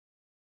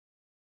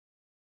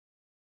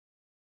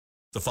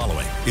The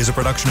following is a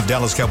production of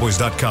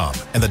DallasCowboys.com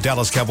and the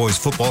Dallas Cowboys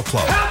Football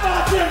Club. How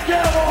about them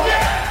Cowboys?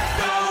 Yeah!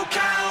 Go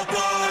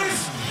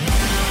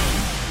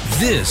Cowboys!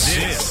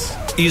 This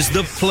is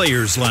the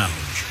Players Lounge,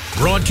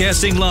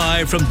 broadcasting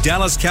live from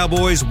Dallas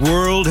Cowboys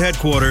World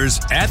Headquarters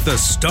at the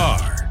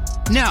Star.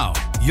 Now,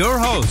 your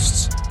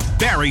hosts,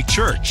 Barry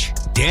Church,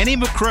 Danny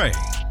McCray,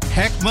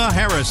 Heckma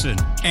Harrison,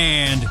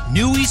 and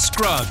Newy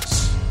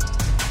Scruggs.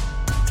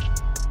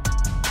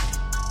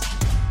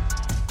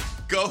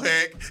 Go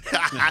ahead.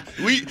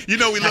 we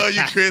love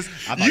you, Chris.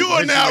 You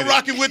are now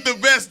rocking with the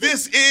best.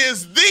 This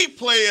is the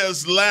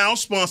Players Lounge,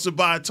 sponsored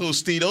by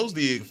Tostitos,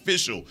 the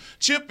official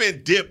chip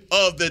and dip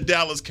of the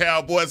Dallas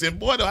Cowboys. And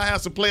boy, do I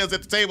have some players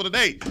at the table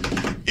today.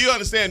 You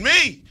understand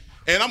me?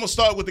 And I'm gonna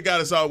start with the guy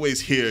that's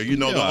always here. You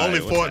know, the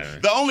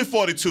only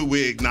 42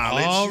 we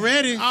acknowledge.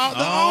 Already.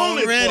 The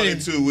only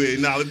 42 we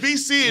acknowledge.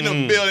 BC in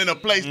the building, a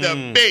place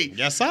to be.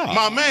 Yes, sir.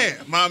 My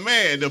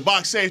man, the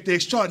box safety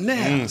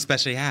extraordinaire.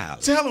 Special.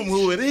 Tell him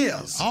who it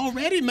is.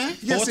 Already, man.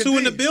 Yes, 4-2 in the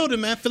indeed. building,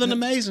 man. Feeling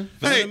amazing.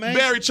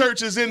 Barry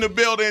Church is in the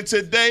building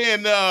today,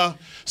 and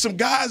some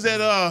guys that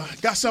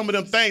got some of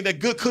them things, that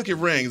good cookie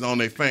rings on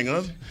their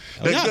fingers.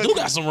 Y'all do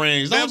got some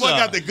rings, That don't boy y'all?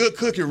 got the good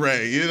cookie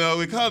ring. You know,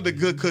 we call it the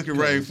good cookie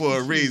ring for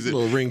a reason.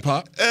 Little ring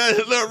pop.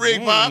 Little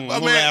ring pop.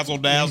 Little razzle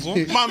dazzle.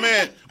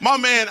 My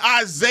man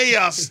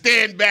Isaiah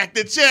Stanback,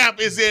 the champ,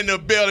 is in the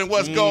building.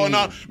 What's going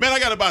on? Man, I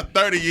got about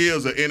 30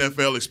 years of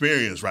NFL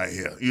experience right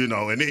here, you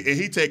know, and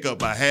he take up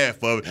about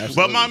half of it. Absolutely.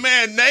 But my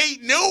man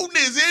Nate Newton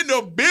is in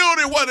the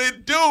building. What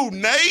it do,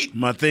 Nate?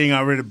 My thing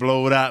already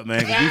blowed out,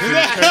 man. Cause we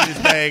finna turn this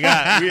thing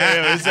out.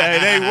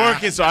 It ain't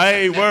working, so I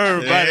ain't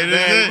worried about it,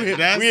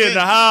 man. We in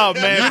the house,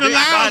 man. You in the Big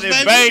lounge, body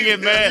baby.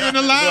 banging, man. You in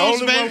the lounge, the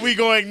only baby. one we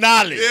gonna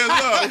acknowledge.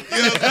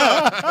 Yes,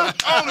 sir.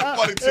 Only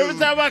 42. Every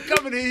time I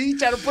come in here, he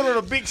try to put on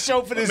a big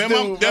show for this Man,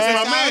 dude.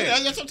 that's my man.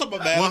 man. That's what I'm talking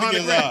about, man. Let me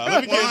get 100 his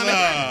Let me get his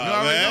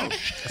man.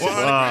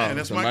 100 grand.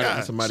 That's my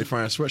guy. Somebody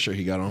frying sweatshirt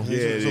he got on. Yeah,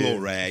 It's a little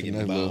rag in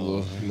the Little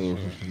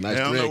nice I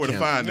don't know thread where to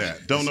count. find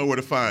that. Don't know where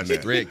to find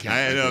that. Thread count I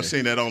ain't right never there.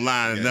 seen that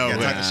online. No.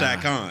 Gotta talk to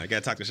Shaq Khan.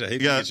 Gotta talk to Shaq. He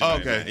can Yeah, get you right,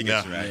 okay. man. He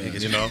gets you right. He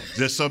gets You you know, right.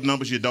 there's some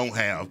numbers you don't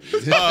have.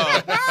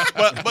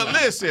 But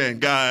listen,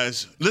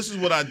 guys, this is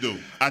what I do.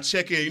 I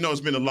check in. You know,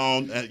 it's been a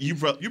long. You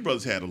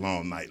brothers had a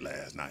long night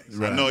last night.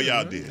 So I know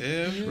y'all did.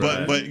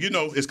 Yeah, But you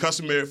know, it's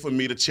customary for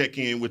me to check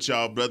in with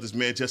y'all brothers,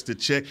 man, just to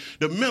check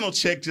the mental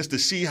check, just to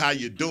see how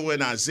you're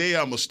doing. Isaiah,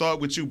 I'm gonna start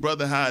with you,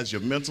 brother. How is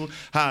your mental?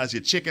 How is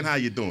your chicken? How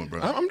you doing,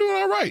 brother? I'm doing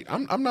all right.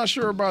 I'm not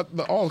sure about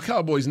the all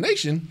Cowboys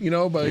Nation, you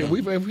know, but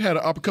we've had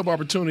a couple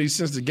opportunities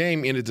since the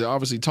game ended to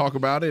obviously talk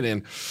about it,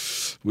 and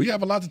we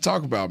have a lot to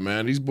talk about,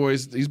 man. These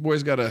boys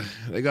gotta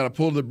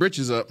pull the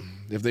britches up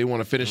if they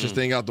want to finish this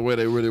thing out the way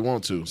they really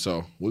want to.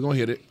 So we're gonna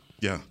hit it.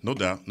 Yeah, no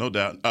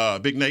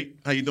doubt. Big Nate,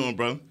 how you doing,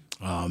 brother?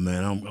 Oh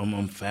man,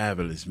 I'm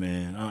fabulous,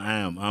 man.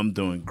 I'm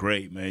doing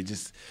great, man.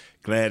 Just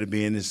glad to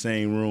be in the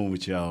same room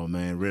with y'all,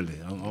 man. Really,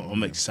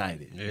 I'm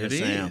excited. It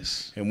Yes, I am.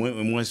 is.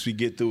 And once we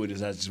get through with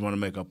this, I just want to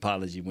make an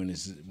apology when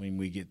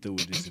we get through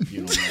with this. If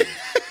you don't mind.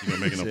 You gonna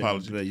make an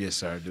apology? Yes,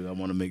 sir, I do. I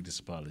want to make this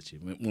apology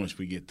once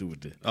we get through with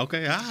this.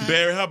 Okay, all right.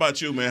 Barry, how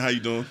about you, man? How you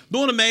doing?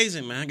 Doing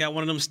amazing, man. I got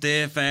one of them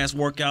steadfast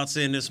workouts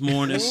in this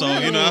morning, so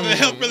I'm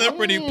feeling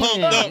pretty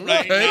pumped up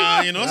right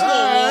now. You know, it's a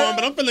little warm,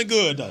 but I'm feeling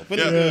good though.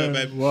 Feeling good,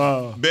 baby.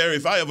 Wow. Barry,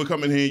 if I ever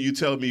come in here and you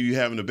tell me you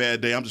having a bad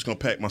day, I'm just gonna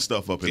pack my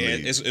stuff up and Yeah,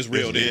 leave. it's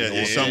real then. Yeah,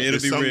 Yeah, it'll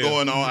there's be something real.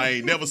 going on. I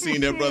ain't never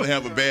seen that brother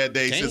have a bad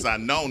day since I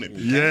known him.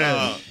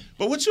 Yeah.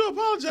 But what you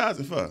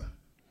apologizing for?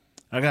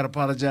 I got to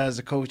apologize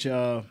to Coach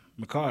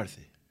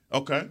McCarthy.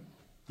 Okay.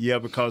 Yeah,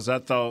 because I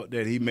thought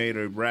that he made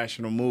a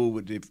rational move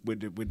with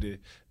the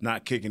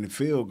not kicking the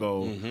field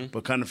goal,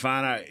 but kind of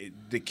find out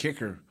the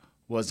kicker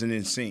wasn't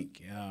in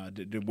sync.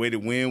 The way the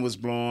wind was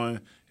blowing,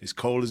 as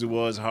cold as it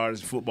was, hard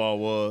as football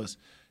was,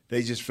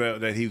 they just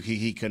felt that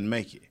he couldn't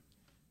make it.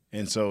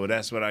 And so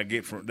that's what I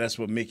get from. That's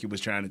what Mickey was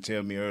trying to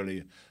tell me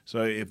earlier.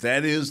 So if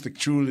that is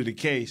truly the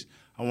case,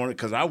 I want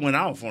because I went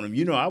off on him.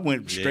 You know, I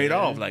went straight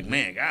off like,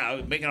 man, God, I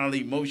was making all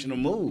the emotional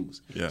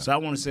moves. Yeah. So I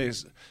want to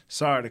say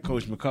sorry to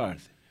Coach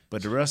McCarthy,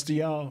 but the rest of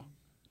y'all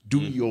do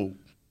your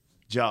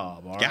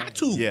job. All right? Got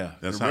to. Yeah,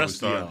 That's the how we rest of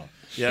start. y'all.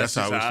 Yeah, That's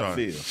how we I start.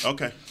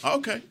 feel.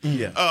 Okay.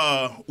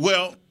 Yeah.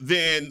 Well,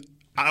 then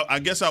I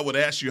guess I would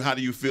ask you, how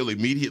do you feel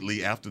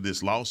immediately after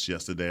this loss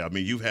yesterday? I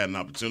mean, you've had an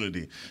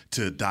opportunity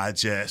to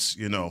digest,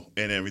 you know,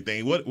 and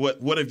everything.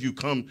 What have you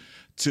come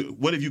to?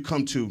 What have you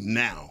come to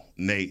now,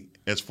 Nate?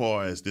 As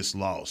far as this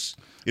loss,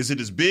 is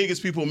it as big as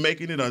people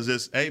making it, or is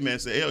this, hey man,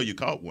 it's the L, you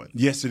caught one?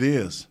 Yes, it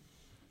is.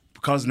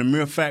 Because of the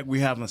mere fact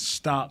we haven't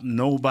stopped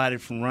nobody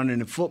from running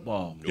the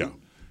football. Yeah.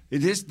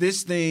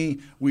 This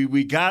thing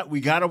we got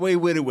away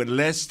with it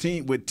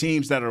with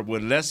teams that are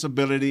with less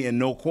ability and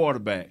no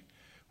quarterback.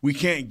 We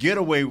can't get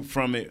away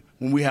from it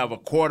when we have a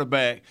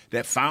quarterback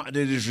he found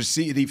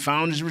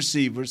his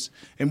receivers,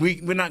 and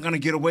we're not going to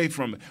get away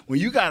from it. When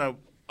you got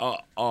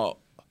a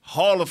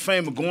Hall of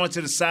Famer going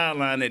to the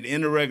sideline at the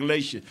end of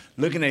regulation,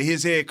 looking at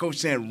his head coach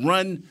saying,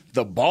 "Run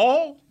the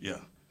ball." Yeah.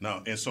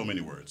 No, in so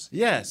many words.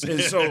 Yes,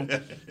 and so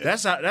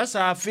that's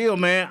how I feel,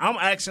 man. I'm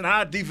asking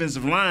our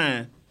defensive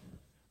line.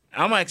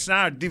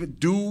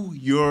 Do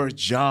your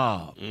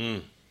job.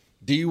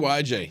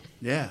 DYJ.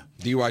 Yeah.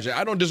 DYJ.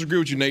 I don't disagree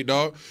with you, Nate,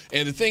 dog.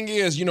 And the thing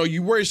is,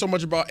 you worry so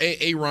much about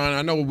Aaron.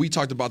 I know we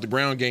talked about the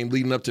ground game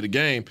leading up to the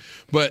game,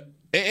 but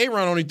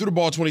Aaron only threw the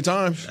ball 20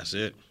 times. That's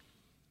it.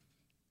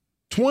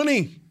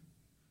 20.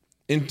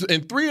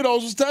 And 3 of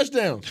those was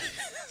touchdowns.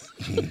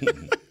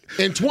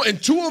 and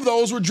 2 of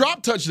those were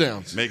drop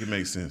touchdowns. Make it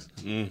make sense.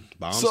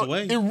 Bombs So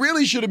away. it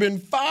really should have been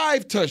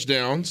 5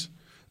 touchdowns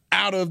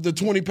out of the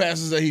 20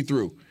 passes that he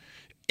threw.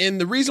 And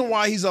the reason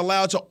why he's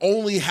allowed to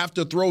only have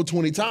to throw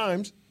 20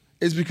 times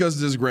is because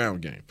of this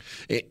ground game.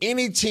 And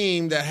any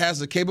team that has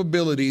the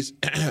capabilities,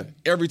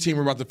 every team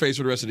we're about to face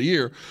for the rest of the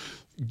year,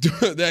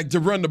 to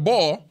run the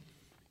ball,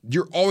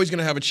 you're always going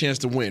to have a chance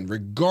to win,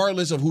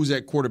 regardless of who's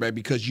at quarterback,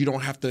 because you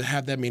don't have to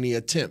have that many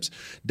attempts.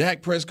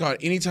 Dak Prescott,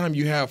 anytime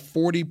you have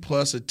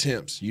 40-plus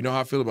attempts, you know how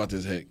I feel about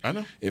this, Heck. I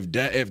know. If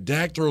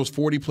Dak throws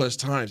 40-plus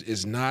times,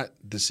 it's not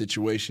the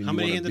situation How you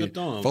many want to be ended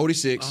up throwing?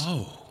 46.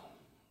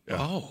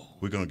 Yeah.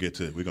 We're gonna get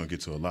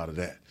to a lot of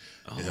that.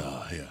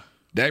 Yeah.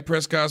 Dak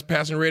Prescott's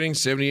passing rating,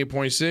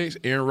 78.6.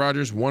 Aaron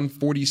Rodgers,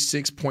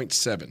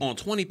 146.7. On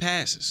 20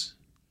 passes.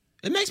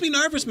 It makes me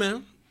nervous,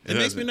 man. It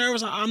makes me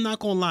nervous. I'm not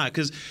going to lie,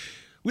 because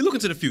we look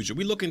into the future.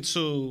 We looking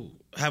to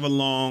have a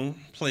long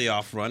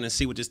playoff run and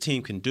see what this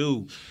team can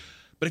do.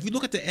 But if you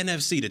look at the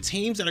NFC, the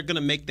teams that are going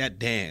to make that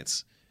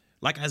dance,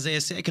 like Isaiah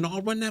said, can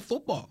all run that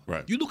football.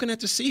 Right. You're looking at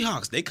the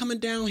Seahawks. They coming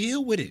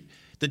downhill with it.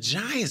 The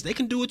Giants, they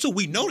can do it too.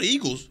 We know the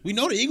Eagles. We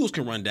know the Eagles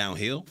can run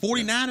downhill.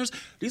 49ers,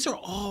 these are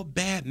all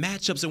bad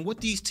matchups. And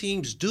what these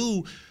teams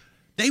do,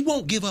 they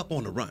won't give up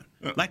on the run.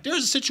 Like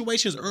there's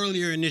situations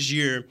earlier in this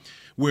year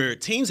where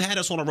teams had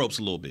us on the ropes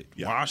a little bit.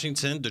 Yeah.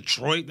 Washington,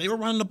 Detroit, they were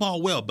running the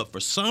ball well. But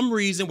for some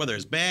reason, whether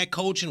it's bad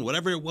coaching,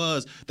 whatever it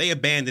was, they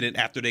abandoned it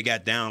after they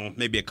got down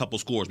maybe a couple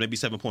scores, maybe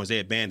 7 points. They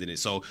abandoned it.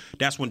 So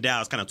that's when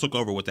Dallas kind of took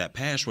over with that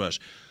pass rush.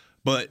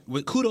 But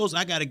with kudos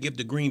I got to give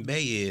to Green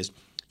Bay is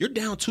you're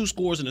down 2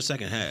 scores in the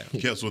second half.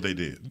 Guess what they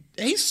did?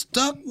 They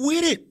stuck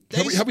with it.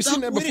 Have we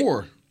seen that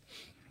before?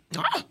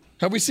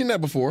 Have we seen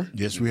that before?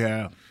 Yes, we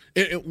have.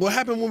 What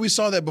happened when we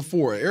saw that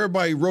before?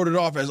 Everybody wrote it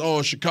off as,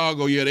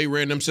 Chicago, they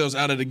ran themselves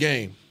out of the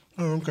game.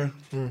 Oh, okay.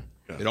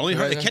 It only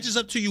hurt. It catches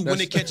up to you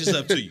when it catches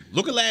up to you.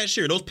 Look at last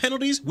year. Those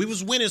penalties, we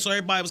was winning, so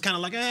everybody was kind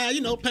of like,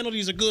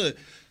 penalties are good.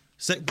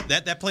 So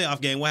that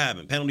playoff game, what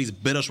happened? Penalties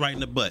bit us right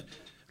in the butt.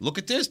 Look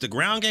at this. The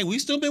ground game, we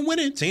still been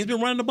winning. Teams been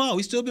running the ball.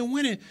 We still been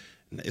winning.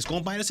 It's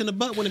going to bite us in the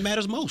butt when it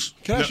matters most.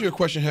 Can I ask you a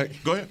question, Heck?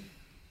 Go ahead.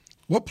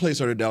 What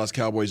place are the Dallas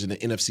Cowboys in the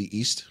NFC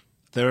East?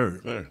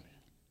 Third.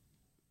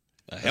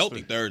 A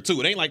healthy third, too.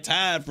 It ain't like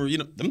tied for,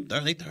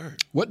 they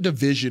third. What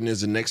division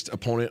is the next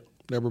opponent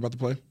that we're about to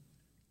play?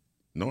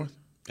 North.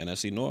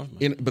 NFC North.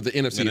 But the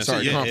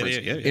NFC, conference.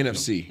 Yeah.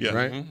 NFC, Yeah.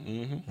 right?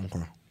 Mm-hmm.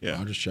 Okay. Yeah.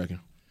 I'm just checking.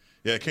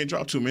 Yeah, can't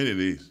drop too many of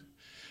these.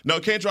 No,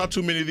 can't drop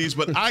too many of these,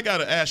 but I got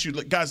to ask you,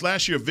 guys,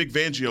 last year Vic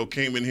Fangio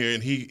came in here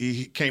and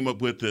he came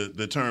up with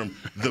the term,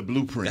 the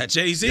blueprint. That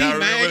Jay-Z, Y'all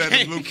man. remember that,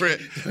 the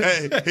blueprint?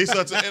 Hey,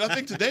 and I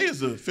think today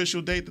is the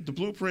official date that the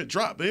blueprint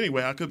dropped. But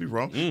anyway, I could be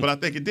wrong, but I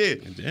think it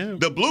did. Damn.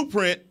 The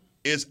blueprint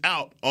is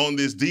out on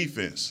this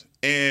defense.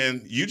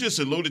 And you just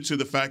alluded to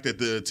the fact that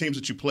the teams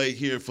that you play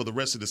here for the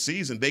rest of the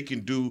season, they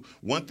can do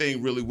one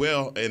thing really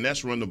well, and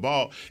that's run the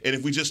ball. And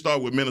if we just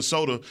start with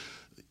Minnesota,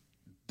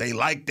 they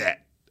like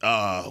that.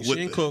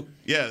 Cook.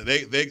 Yeah, they're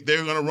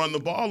going to run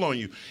the ball on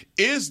you.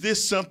 Is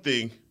this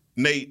something,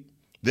 Nate,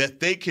 that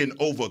they can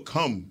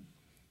overcome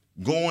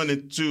going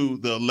into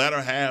the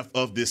latter half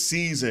of this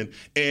season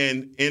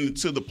and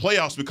into the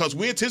playoffs? Because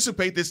we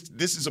anticipate this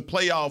is a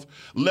playoff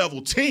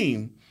level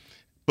team,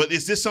 but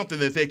is this something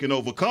that they can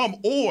overcome,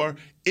 or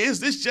is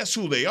this just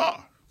who they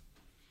are?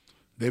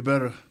 They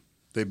better.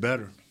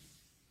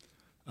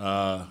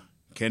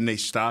 Can they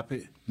stop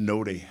it?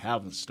 No, they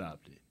haven't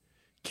stopped it.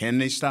 Can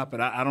they stop it?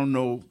 I don't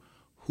know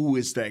who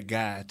is that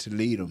guy to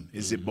lead them.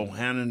 Is it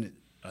Bohannon,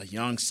 a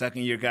young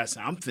second-year guy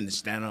saying, I'm finna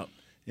stand up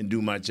and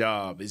do my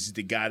job? Is it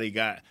the guy they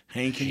got,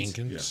 Hankins?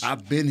 Yes.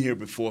 I've been here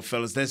before,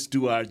 fellas. Let's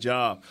do our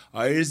job.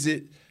 Or is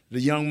it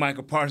the young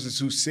Michael Parsons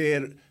who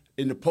said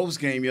in the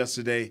postgame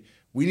yesterday,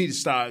 we need to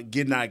start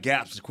getting our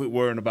gaps and quit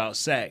worrying about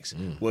sacks?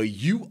 Well,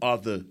 you are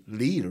the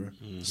leader,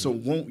 so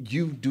won't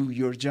you do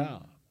your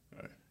job?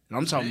 Right. And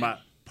I'm talking about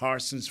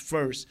Parsons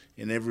first,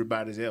 and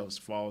everybody else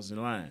falls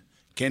in line.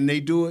 Can they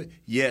do it?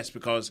 Yes,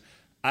 because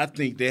I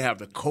think they have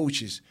the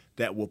coaches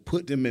that will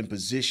put them in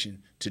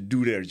position to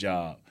do their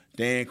job.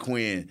 Dan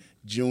Quinn,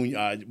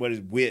 Junior,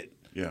 Witt?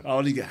 Yeah.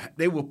 All these guys,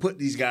 they will put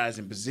these guys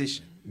in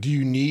position. Do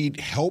you need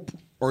help,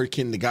 or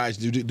can the guys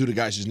do the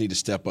guys just need to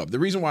step up? The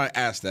reason why I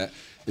asked that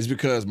is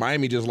because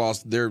Miami just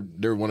lost their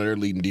one of their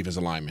leading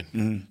defensive linemen.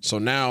 Mm-hmm. So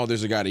now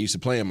there's a guy that used to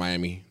play in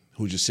Miami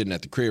who's just sitting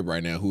at the crib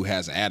right now who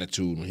has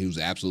attitude and who's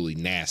absolutely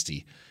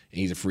nasty, and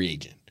he's a free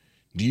agent.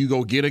 Do you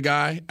go get a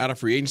guy out of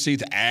free agency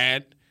to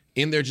add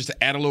in there just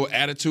to add a little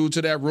attitude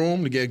to that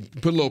room, to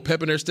put a little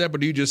pep in their step, or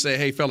do you just say,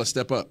 hey, fella,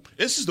 step up?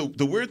 This is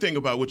the weird thing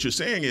about what you're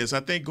saying is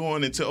I think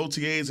going into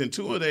OTAs and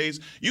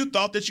two-a-days, you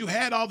thought that you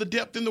had all the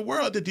depth in the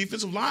world at the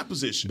defensive line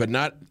position. But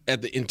not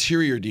at the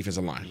interior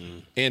defensive line. Mm-hmm.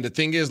 And the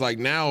thing is, like,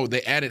 now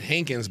they added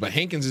Hankins, but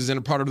Hankins is in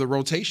a part of the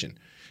rotation.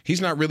 He's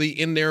not really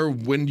in there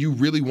when you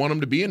really want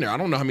him to be in there. I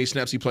don't know how many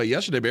snaps he played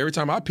yesterday, but every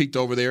time I peeked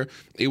over there,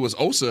 it was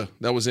Osa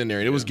that was in there,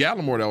 and it was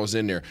Gallimore that was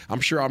in there. I'm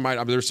sure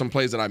there's some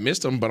plays that I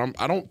missed him, but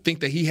I don't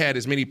think that he had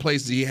as many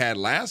plays as he had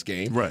last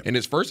game in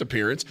his first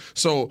appearance.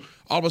 So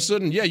all of a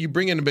sudden, you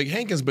bring in the big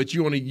Hankins, but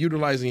you only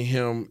utilizing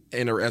him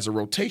as a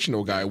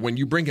rotational guy. When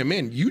you bring him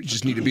in, you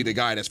just need to be the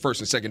guy that's first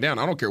and second down.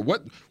 I don't care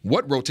what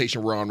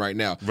rotation we're on right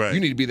now. Right.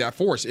 You need to be that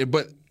force.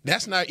 But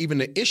that's not even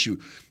the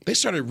issue. They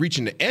started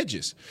reaching the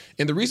edges.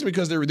 And the reason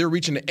because they're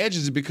reaching the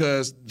edges is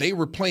because they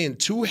were playing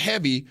too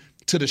heavy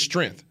to the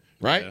strength,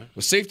 right? Yeah.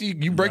 With safety,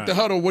 you break the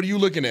huddle, what are you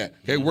looking at?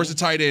 Okay, where's the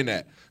tight end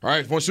at? All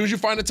right, well, as soon as you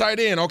find the tight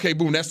end, okay,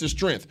 boom, that's the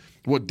strength.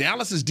 Well,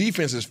 Dallas's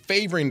defense is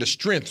favoring the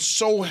strength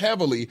so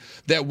heavily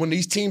that when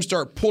these teams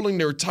start pulling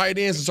their tight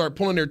ends and start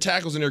pulling their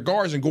tackles and their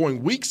guards and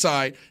going weak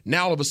side,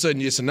 now all of a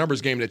sudden it's a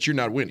numbers game that you're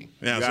not winning.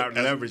 Yeah, you got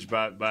leverage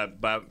by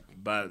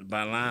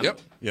line.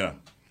 Yep. Yeah.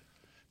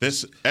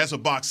 This as a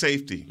box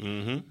safety,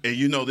 and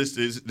you know this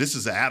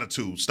is an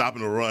attitude.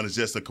 Stopping the run is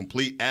just a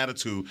complete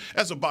attitude.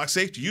 As a box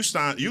safety,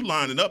 you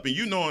lining up and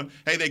you knowing,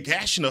 hey, they're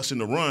gashing us in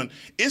the run.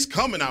 It's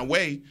coming our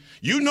way.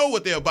 You know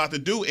what they're about to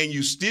do, and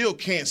you still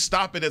can't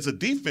stop it as a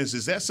defense.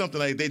 Is that something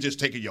like they just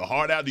taking your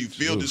heart out? Do you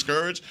feel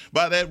discouraged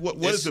by that? What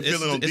is the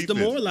feeling on defense? It's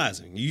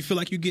demoralizing. You feel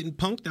like you're getting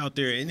punked out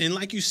there, and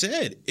like you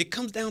said, it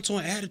comes down to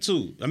an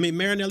attitude. I mean,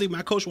 Marinelli,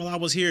 my coach while I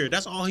was here,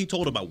 that's all he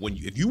told about.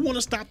 If you want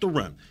to stop the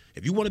run,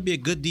 if you want to be a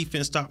good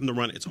defense stopping the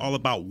run, it's all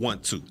about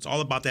 1-2. It's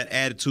all about that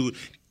attitude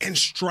and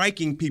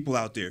striking people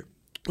out there.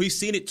 We've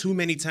seen it too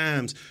many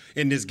times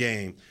in this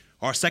game.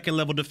 Our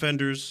second-level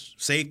defenders,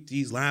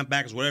 safeties,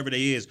 linebackers, whatever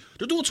they is,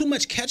 they're doing too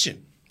much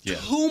catching. Yeah.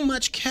 Too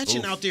much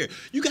catching out there.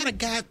 You got a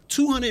guy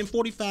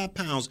 245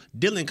 pounds,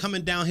 Dylan,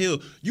 coming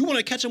downhill. You want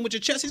to catch him with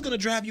your chest, he's going to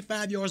drive you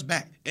 5 yards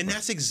back. And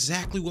that's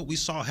exactly what we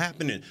saw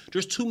happening.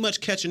 There's too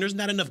much catching. There's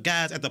not enough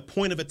guys at the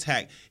point of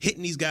attack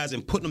hitting these guys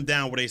and putting them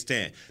down where they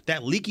stand.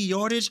 That leaky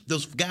yardage,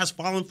 those guys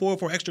falling forward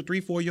for extra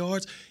 3-4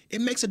 yards,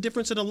 it makes a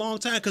difference in a long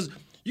time because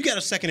you got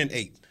a 2nd and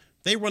 8.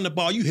 They run the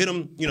ball, you hit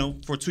him,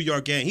 for a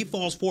 2-yard gain. He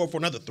falls forward for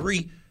another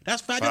 3.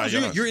 That's 5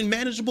 yards. You're in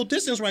manageable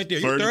distance right there.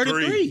 You're 3rd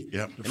and 3.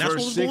 Yep. The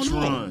first 6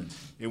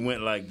 runs, it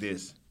went like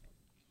this.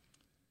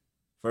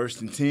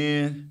 1st and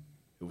 10,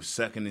 it was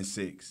 2nd and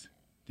 6.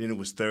 Then it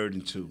was 3rd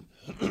and 2.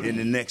 Then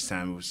the next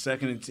time it was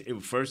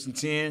 1st and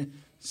 10,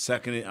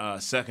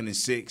 2nd and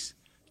 6,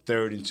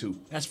 3rd and 2.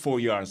 That's 4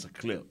 yards a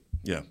clip.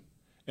 Yeah.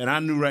 And I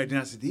knew right then,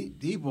 I said,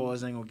 these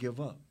boys ain't gonna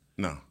give up.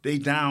 No. They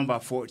down by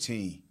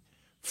 14.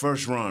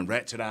 First run,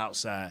 right to the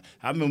outside.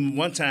 I remember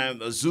one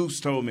time Zeus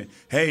told me,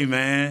 hey,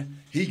 man,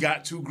 he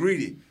got too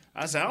greedy.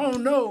 I said, I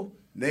don't know.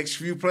 Next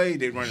few plays,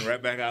 they run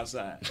right back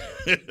outside.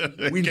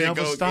 We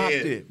never stopped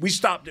it. We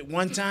stopped it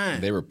one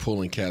time. They were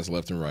pulling cats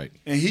left and right.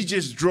 And he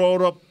just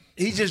drawed up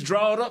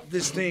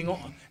this thing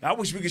on. I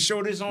wish we could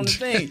show this on the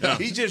thing.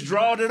 He just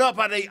drawed it up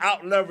how they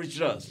out-leveraged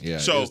us. Yeah,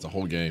 so, it was the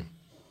whole game.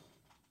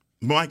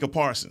 Micah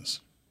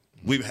Parsons.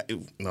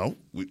 Michael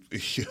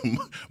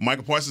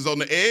Parsons on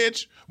the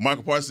edge.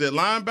 Michael Parsons at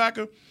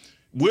linebacker.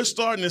 We're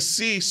starting to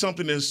see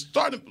something that's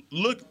starting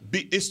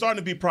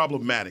to be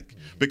problematic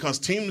because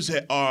teams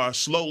are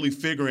slowly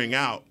figuring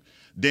out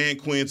Dan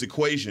Quinn's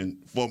equation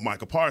for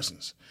Michael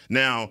Parsons.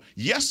 Now,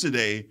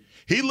 yesterday,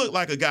 he looked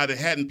like a guy that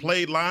hadn't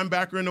played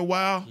linebacker in a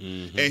while,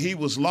 and he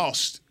was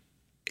lost.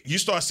 You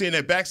start seeing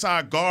that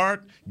backside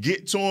guard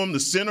get to him, the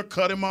center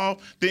cut him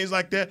off, things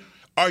like that.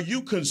 Are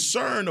you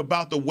concerned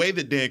about the way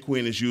that Dan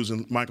Quinn is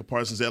using Michael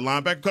Parsons at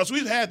linebacker? Because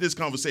we've had this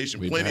conversation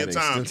plenty of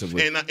times,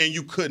 and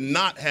you could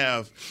not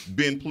have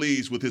been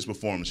pleased with his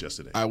performance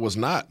yesterday. I was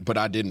not, but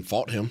I didn't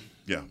fault him.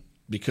 Yeah.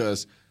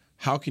 Because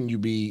how can you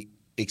be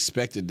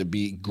expected to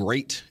be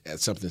great at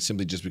something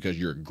simply just because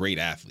you're a great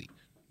athlete?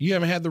 You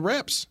haven't had the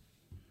reps.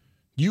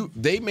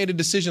 They made a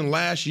decision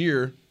last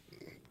year,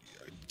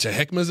 to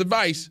Heckman's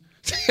advice,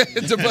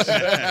 to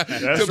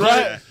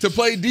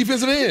play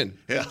defensive end.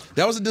 Yeah.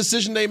 That was a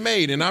decision they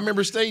made. And I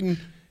remember stating,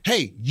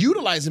 hey,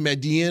 utilize him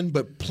at DN,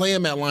 but play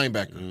him at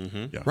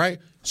linebacker. Yeah. Right?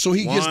 So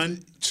he gets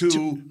 1,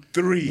 2,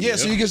 3. Yeah,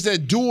 so he gets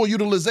that dual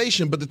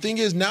utilization. But the thing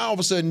is, now all of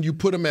a sudden you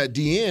put him at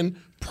DN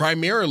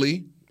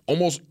primarily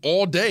almost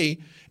all day.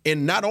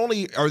 And not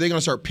only are they going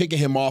to start picking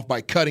him off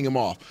by cutting him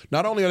off,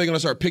 not only are they going to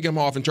start picking him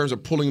off in terms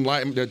of pulling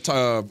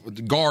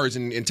guards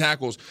and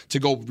tackles to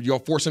go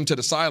force him to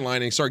the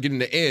sideline and start getting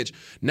the edge.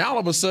 Now all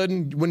of a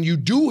sudden, when you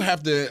do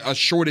have a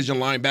shortage in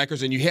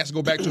linebackers and you have to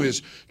go back to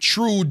his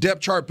true depth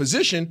chart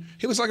position,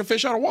 he looks like a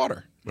fish out of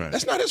water. Right.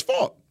 That's not his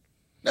fault.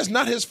 That's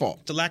not his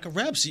fault. The lack of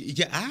reps,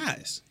 your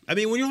eyes. I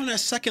mean, when you're on that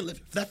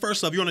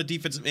first level, you're on the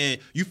defensive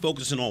end, you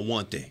focusing on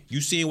one thing.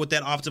 You seeing what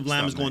that offensive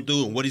lineman is going to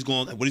do and what he's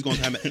going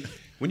to have.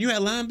 When you're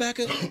at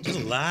linebacker, there's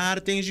a lot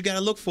of things you got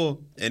to look for.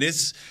 And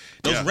it's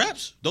those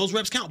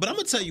reps count. But I'm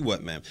going to tell you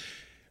what, man.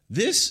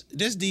 This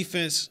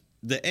defense,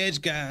 the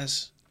edge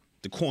guys,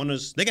 the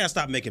corners, they got to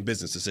stop making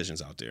business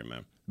decisions out there,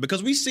 man.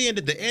 Because we seeing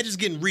that the edge is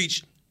getting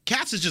reached.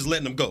 Cats is just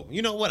letting them go.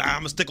 You know what? I'm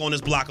going to stick on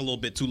this block a little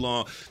bit too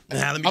long.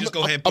 Let me just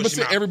go ahead and push him out. I'm going to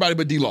say everybody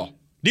but D-Law.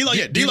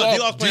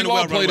 D-Law's playing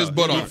well. Played his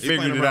butt off. He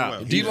figured it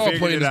out. D-Law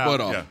played his butt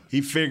off. Yeah.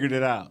 He figured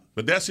it out.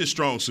 But that's his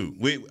strong suit.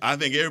 I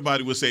think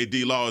everybody would say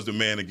D-Law is the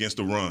man against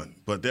the run.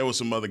 But there were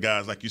some other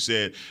guys, like you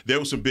said, there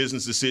were some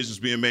business decisions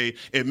being made.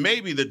 And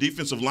maybe the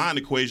defensive line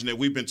equation that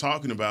we've been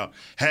talking about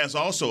has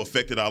also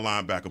affected our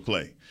linebacker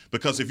play.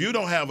 Because if you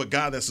don't have a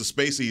guy that's a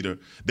space eater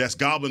that's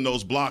gobbling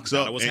those blocks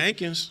up. That was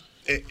Hankins.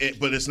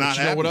 But it's not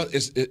happening.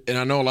 And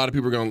I know a lot of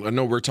people are going to – I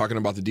know we're talking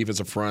about the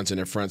defensive fronts and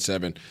their front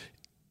seven.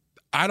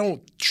 I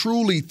don't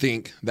truly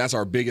think that's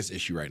our biggest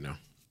issue right now.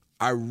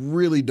 I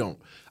really don't.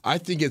 I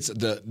think it's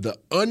the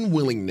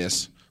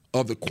unwillingness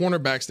of the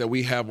cornerbacks that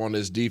we have on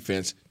this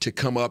defense to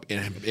come up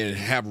and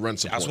have run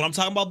support. That's what I'm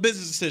talking about,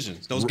 business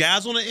decisions. Those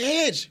guys on the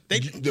edge.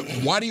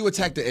 Why do you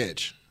attack the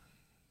edge?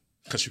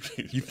 Because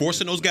you're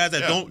forcing those guys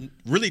that don't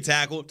really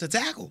tackle to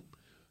tackle.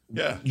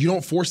 Yeah. You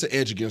don't force the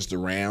edge against the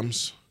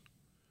Rams.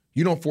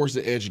 You don't force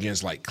the edge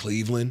against, like,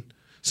 Cleveland.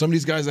 Some of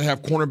these guys that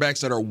have cornerbacks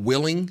that are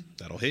willing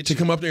to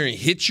come up there and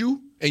hit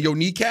you and your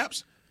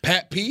kneecaps.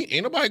 Pat P.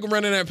 Ain't nobody going to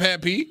run in that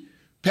Pat P.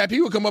 Pat P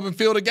will come up and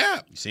fill the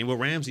gap. You seen what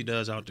Ramsey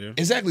does out there.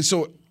 Exactly.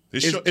 So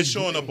it's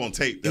showing up on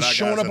tape. It's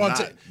showing up on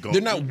tape.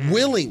 They're not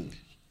willing.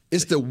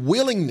 It's the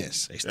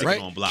willingness,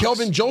 right? On blocks.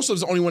 Kelvin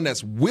Joseph's the only one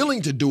that's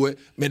willing to do it.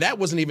 Man, that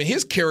wasn't even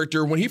his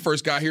character when he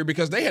first got here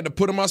because they had to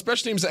put him on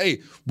special teams and say,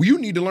 hey, well, you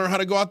need to learn how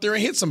to go out there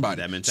and hit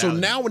somebody. That mentality. So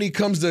now when he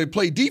comes to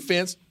play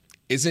defense,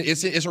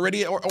 it's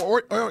already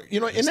innate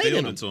in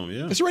him. Into him,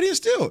 yeah. It's already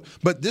instilled.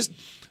 But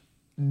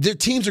their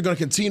teams are going to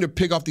continue to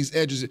pick off these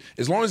edges.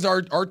 As long as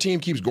our team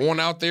keeps going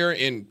out there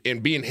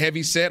and being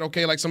heavy set,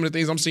 okay, like some of the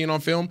things I'm seeing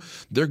on film,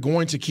 they're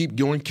going to keep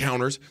doing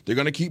counters. They're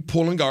going to keep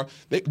pulling guard.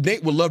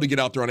 Nate would love to get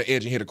out there on the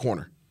edge and hit a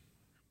corner.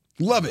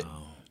 Love it.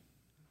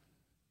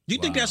 Do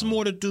you think that's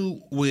more to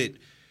do with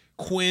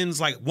Quinn's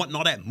like wanting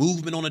all that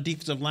movement on the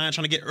defensive line,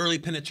 trying to get early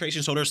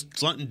penetration so they're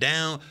slunting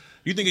down?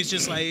 You think it's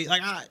just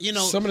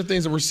some of the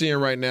things that we're seeing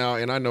right now,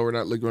 and I know we're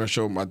not going to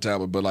show my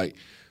tablet, but like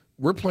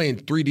we're playing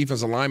 3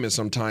 defensive linemen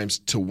sometimes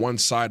to one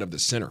side of the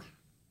center.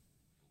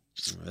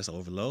 That's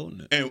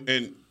overload.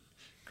 And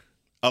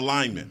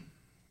alignment.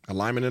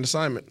 Alignment and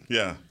assignment.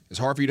 Yeah. It's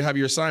hard for you to have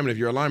your assignment if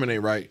your alignment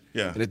ain't right.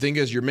 Yeah. And the thing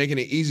is, you're making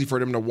it easy for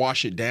them to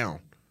wash it down.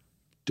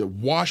 To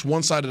wash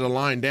one side of the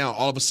line down,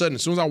 all of a sudden,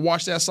 as soon as I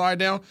wash that side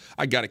down,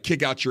 I got to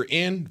kick out your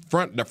end.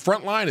 The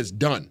front line is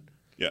done.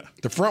 Yeah.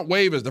 The front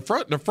wave is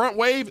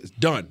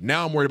done.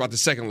 Now I'm worried about the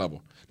second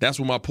level. That's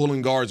what my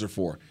pulling guards are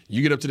for.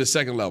 You get up to the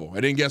second level.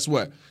 And then guess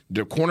what?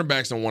 The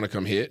cornerbacks don't want to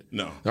come hit.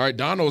 No. All right,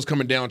 Donald's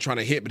coming down trying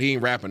to hit, but he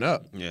ain't wrapping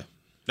up. Yeah.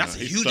 That's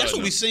huge. That's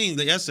what we seen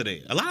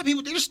yesterday. A lot of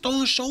people, they're just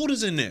throwing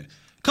shoulders in there.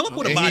 Come up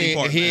with a body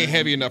part. He ain't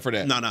heavy enough for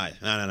that. No.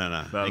 Ain't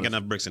got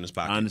enough bricks in his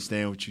pocket. I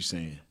understand what you're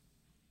saying.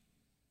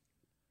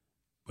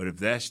 But if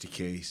that's the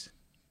case,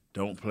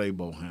 don't play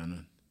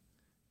Bohannon.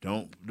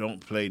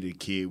 Don't play the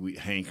kid with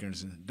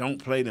Hankerson.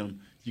 Don't play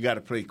them. You got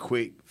to play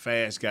quick,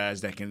 fast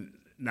guys that can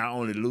not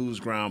only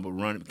lose ground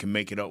but can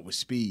make it up with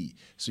speed.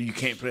 So you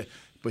can't play.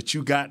 But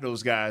you got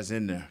those guys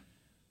in there.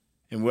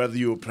 And whether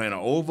you were playing an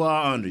over or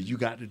under, you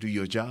got to do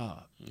your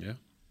job. Yeah.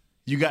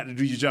 You got to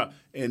do your job.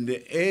 And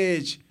the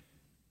edge,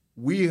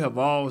 we have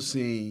all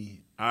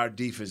seen our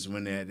defense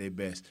when they're at their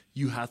best.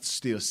 You have to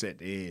still set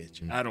the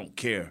edge. Mm-hmm. I don't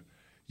care.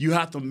 You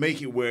have to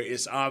make it where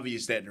it's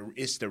obvious that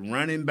it's the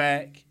running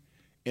back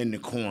in the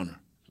corner.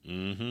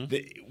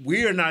 Mm-hmm.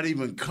 We are not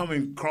even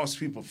coming across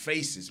people's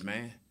faces,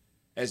 man.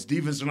 As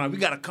defensive line, we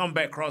got to come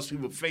back across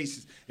people's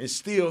faces and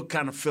still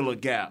kind of fill a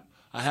gap.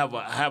 I have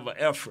an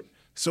effort.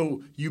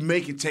 So you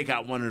make it take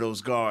out one of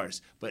those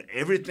guards. But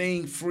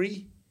everything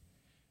free,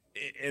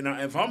 and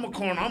if I'm a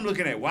corner, I'm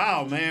looking at,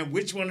 wow, man,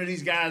 which one of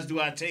these guys do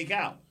I take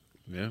out?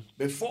 Yeah.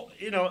 Before,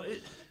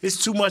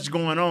 it's too much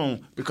going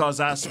on because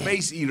our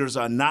space eaters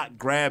are not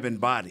grabbing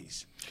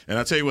bodies. And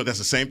I tell you what, that's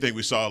the same thing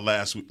we saw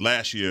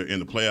last year in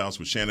the playoffs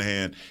with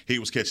Shanahan. He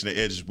was catching the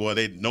edges, boy.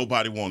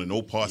 Nobody wanted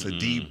no parts of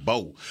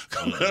Debo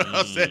coming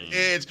across that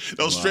edge,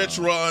 those stretch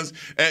runs,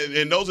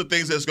 and those are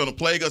things that's going to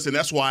plague us. And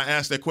that's why I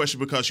asked that question,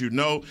 because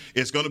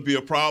it's going to be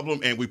a problem,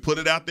 and we put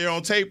it out there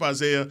on tape,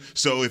 Isaiah.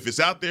 So if it's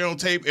out there on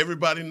tape,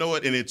 everybody know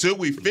it. And until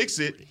we fix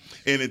it,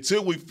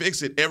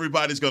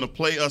 everybody's going to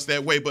play us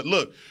that way. But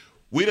look,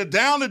 we're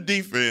down the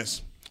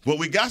defense. But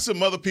we got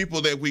some other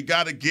people that we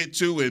got to get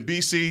to in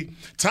BC.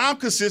 Time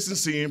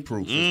consistency and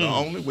proof is the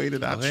only way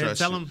that I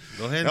trust you.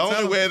 Go ahead and tell them. The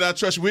only way that I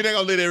trust you. We ain't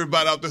going to let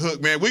everybody off the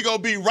hook, man. We're going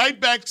to be right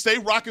back. Stay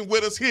rocking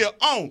with us here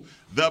on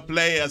The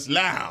Players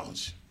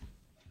Lounge.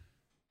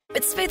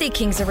 With Smoothie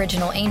King's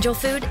original Angel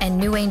Food and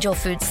new Angel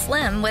Food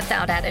Slim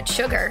without added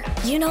sugar,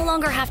 you no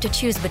longer have to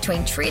choose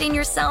between treating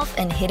yourself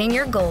and hitting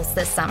your goals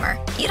this summer.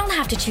 You don't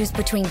have to choose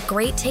between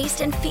great taste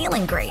and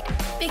feeling great.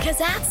 Because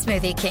at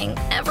Smoothie King,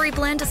 every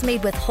blend is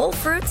made with whole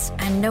fruits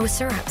and no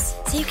syrups,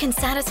 so you can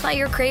satisfy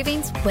your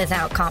cravings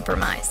without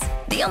compromise.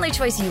 The only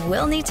choice you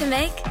will need to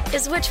make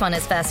is which one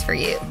is best for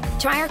you.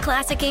 Try our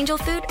classic Angel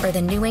Food or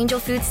the new Angel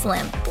Food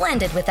Slim,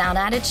 blended without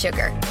added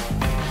sugar.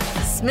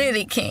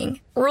 Smoothie King,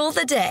 rule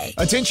the day.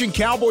 Attention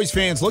Cowboys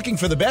fans looking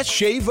for the best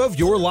shave of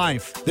your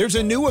life. There's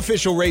a new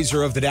official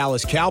razor of the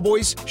Dallas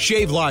Cowboys,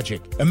 Shave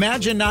Logic.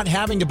 Imagine not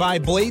having to buy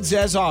blades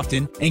as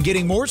often and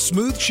getting more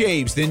smooth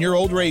shaves than your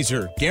old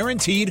razor,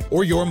 guaranteed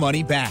or your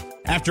money back.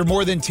 After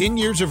more than 10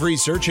 years of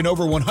research and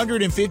over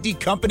 150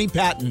 company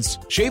patents,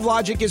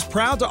 ShaveLogic is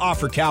proud to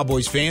offer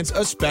Cowboys fans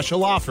a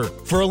special offer.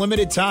 For a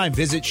limited time,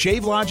 visit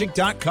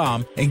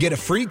ShaveLogic.com and get a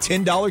free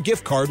 $10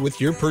 gift card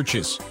with your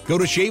purchase. Go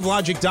to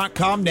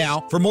ShaveLogic.com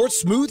now for more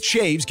smooth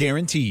shaves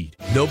guaranteed.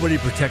 Nobody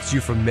protects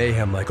you from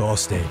mayhem like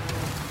Allstate.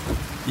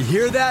 You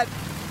hear that?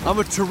 I'm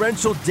a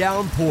torrential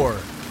downpour.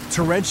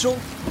 Torrential?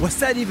 What's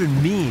that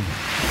even mean?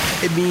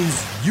 It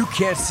means you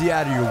can't see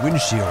out of your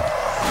windshield.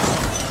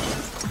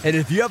 And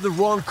if you have the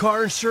wrong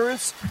car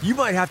insurance, you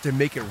might have to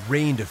make it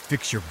rain to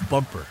fix your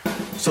bumper.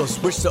 So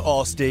switch to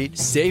Allstate,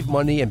 save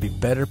money, and be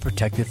better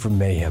protected from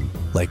mayhem,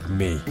 like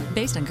me.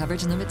 Based on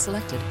coverage and limits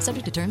selected.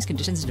 Subject to terms,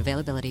 conditions, and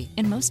availability.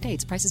 In most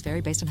states, prices vary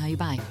based on how you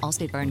buy.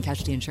 Allstate Bar and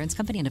Casualty Insurance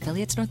Company and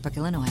affiliates, Northbrook,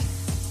 Illinois.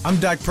 I'm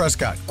Dak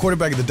Prescott,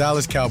 quarterback of the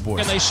Dallas Cowboys.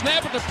 And they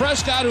snap it to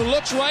Prescott, who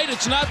looks right.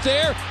 It's not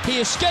there. He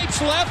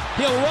escapes left.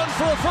 He'll run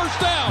for a first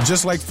down.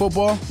 Just like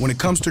football, when it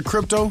comes to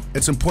crypto,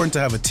 it's important to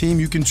have a team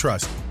you can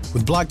trust.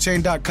 With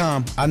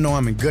Blockchain.com, I know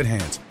I'm in good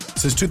hands.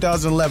 Since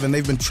 2011,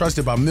 they've been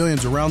trusted by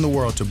millions around the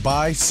world to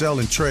buy, sell,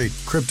 and trade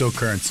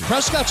cryptocurrency.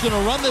 Prescott's going to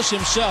run this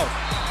himself.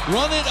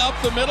 Run it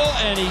up the middle,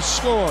 and he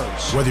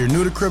scores. Whether you're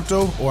new to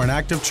crypto or an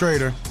active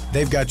trader,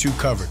 they've got you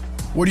covered.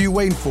 What are you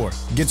waiting for?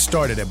 Get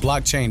started at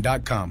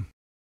Blockchain.com.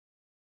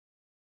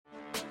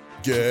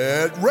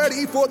 Get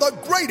ready for the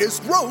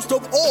greatest roast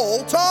of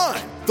all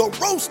time, the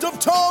Roast of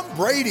Tom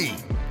Brady,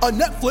 a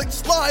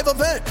Netflix live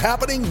event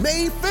happening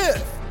May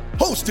 5th.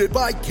 Hosted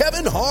by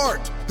Kevin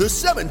Hart, the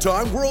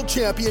 7-time world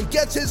champion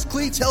gets his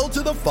cleats held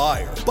to the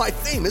fire by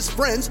famous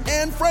friends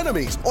and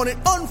frenemies on an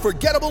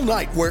unforgettable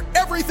night where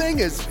everything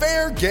is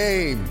fair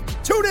game.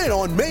 Tune in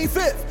on May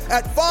 5th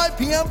at 5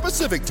 p.m.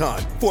 Pacific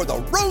time for the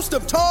Roast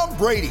of Tom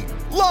Brady,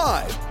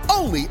 live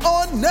only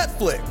on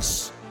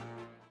Netflix.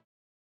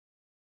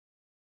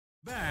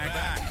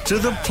 Back to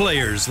the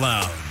Players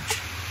Lounge.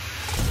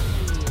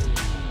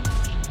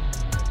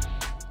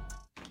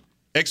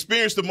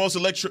 Experience the most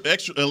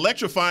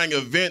electrifying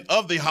event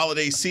of the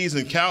holiday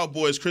season,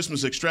 Cowboys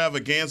Christmas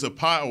Extravaganza,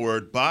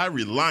 powered by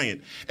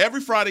Reliant.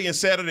 Every Friday and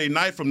Saturday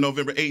night from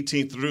November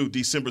 18th through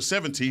December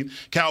 17th,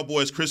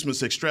 Cowboys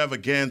Christmas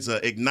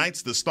Extravaganza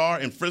ignites the Star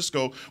in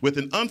Frisco with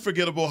an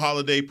unforgettable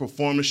holiday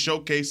performance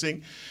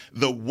showcasing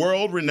the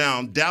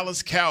world-renowned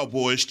Dallas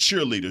Cowboys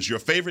cheerleaders, your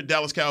favorite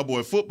Dallas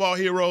Cowboy football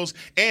heroes,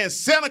 and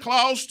Santa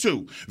Claus,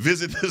 too.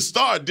 Visit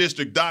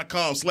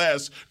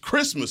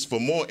thestardistrict.com/Christmas for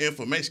more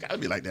information. Gotta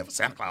be like that for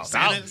Santa Claus.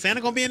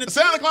 Santa gonna be in it.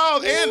 Santa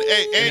Claus and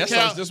that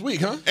starts this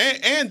week, huh?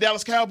 And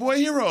Dallas Cowboy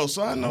heroes.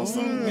 So I know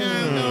some.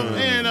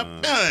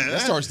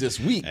 That starts this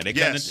week. They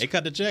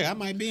cut the check. I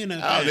might be in that.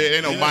 Oh, there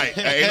ain't no Mike.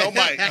 Ain't no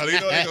Mike.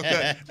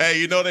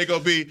 You know they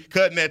gonna be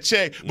cutting that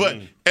check.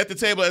 But at the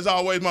table, as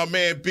always, my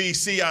man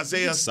BC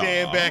Isaiah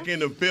stand back in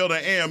the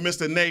building, and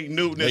Mr. Nate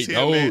Newton is here,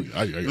 man.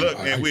 Look,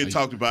 man, we had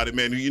talked about it,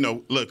 man. You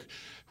know, look.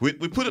 We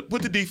put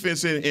the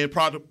defense in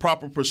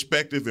proper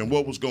perspective and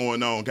what was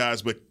going on,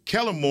 guys. But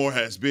Kellen Moore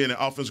has been an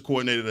offensive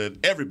coordinator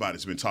that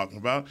everybody's been talking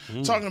about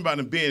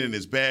him being in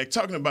his bag,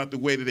 talking about the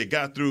way that they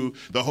got through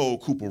the whole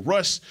Cooper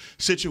Rush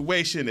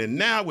situation. And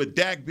now with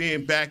Dak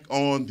being back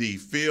on the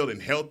field and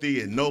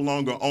healthy and no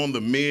longer on the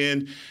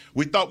mend,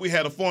 we thought we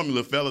had a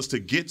formula, fellas, to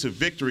get to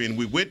victory. And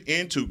we went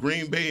into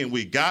Green Bay and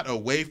we got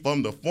away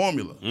from the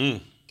formula.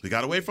 We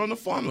got away from the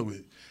formula.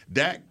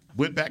 Dak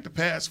went back to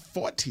pass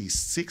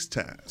 46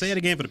 times. Say it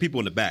again for the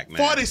people in the back, man.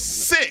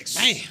 46.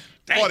 Man.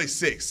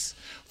 46.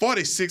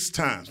 46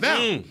 times.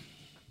 Now,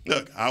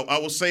 look, I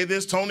will say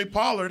this. Tony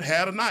Pollard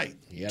had a night.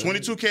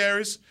 22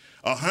 carries,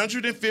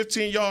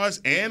 115 yards,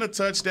 and a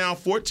touchdown,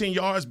 14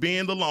 yards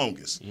being the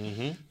longest.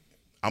 I'm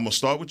going to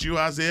start with you,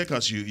 Isaiah,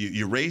 because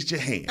you raised your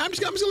hand. I'm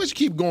just going to let you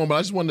keep going, but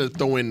I just wanted to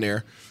throw in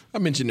there, I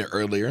mentioned it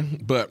earlier,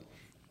 but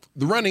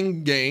the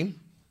running game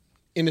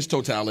in its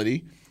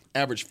totality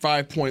averaged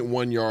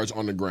 5.1 yards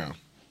on the ground.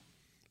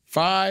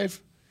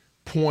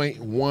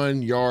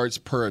 5.1 yards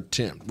per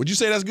attempt. Would you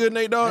say that's good,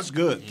 Nate Dogg? That's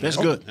good. That's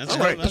good. That's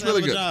great. That's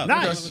really good.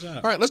 Nice. All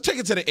right, let's take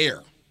it to the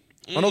air.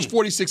 On those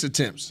 46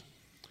 attempts,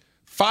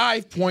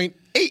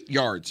 5.8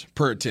 yards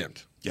per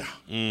attempt. Yeah.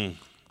 Is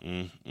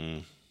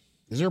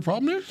there a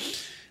problem there?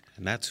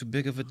 Not too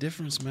big of a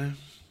difference, man.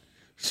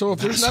 So if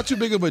there's not too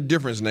big of a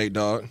difference, Nate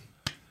Dogg,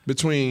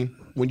 between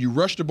when you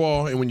rush the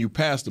ball and when you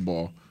pass the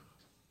ball,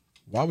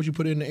 why would you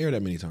put it in the air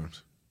that many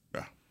times?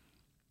 Yeah.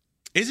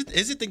 Is it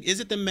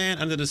the man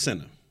under the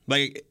center?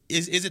 Like,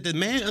 is it the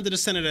man under the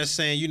center that's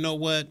saying, you know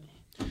what?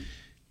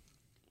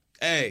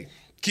 Hey,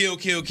 kill,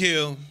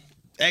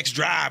 X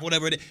drive,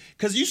 whatever it is.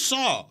 Because you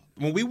saw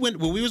when we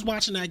was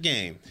watching that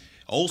game,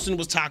 Olsen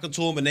was talking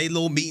to him in they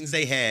little meetings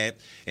they had,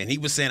 and he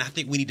was saying, I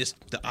think we need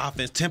the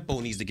offense tempo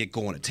needs to get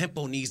going. The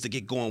tempo needs to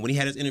get going when he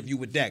had his interview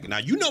with Dak. Now,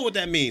 you know what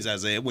that means,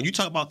 Isaiah. When you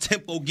talk about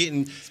tempo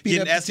getting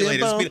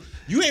escalated,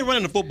 you ain't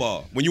running the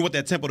football when you want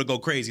that tempo to go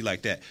crazy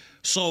like that.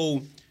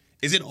 So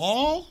is it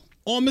all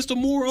on Mr.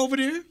 Moore over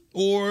there?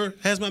 Or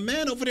has my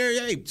man over there,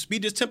 hey,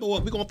 speed this tempo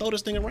up, we're going to throw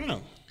this thing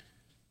around?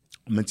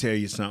 I'm going to tell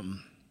you something.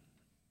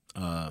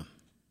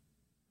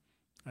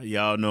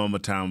 Y'all know I'm a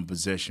time of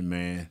possession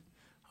man.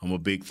 I'm a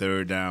big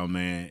third down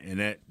man.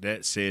 And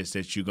that says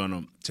that you're going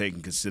to take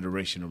in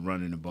consideration of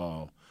running the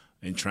ball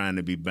and trying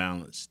to be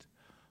balanced.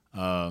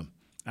 I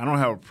don't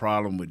have a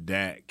problem with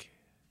Dak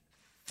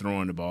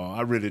throwing the ball.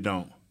 I really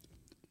don't.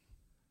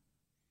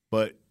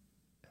 But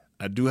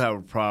I do have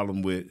a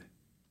problem with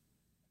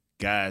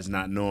guys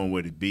not knowing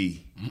where to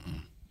be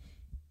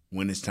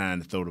when it's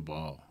time to throw the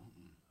ball.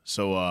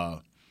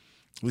 So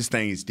this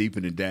thing is deeper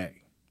than Dak.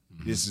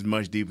 This is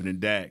much deeper than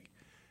Dak.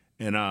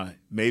 And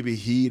maybe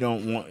he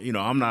don't want,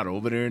 I'm not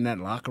over there in that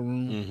locker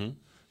room,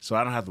 so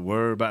I don't have to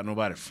worry about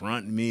nobody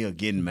fronting me or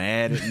getting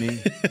mad at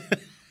me.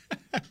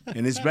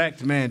 And it's back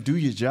to, man, do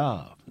your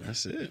job.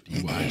 That's it.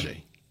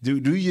 YJ.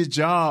 Do your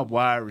job,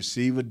 wide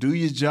receiver. Do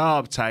your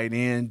job, tight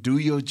end. Do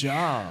your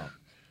job.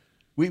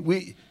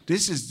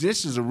 This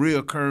is a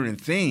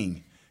reoccurring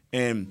thing,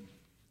 and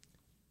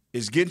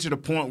it's getting to the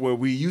point where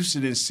we used to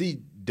then see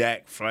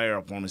Dak flare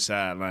up on the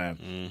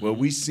sideline, where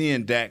we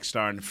seeing Dak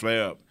starting to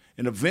flare up,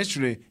 and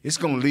eventually it's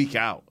going to leak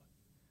out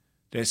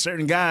that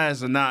certain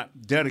guys are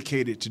not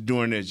dedicated to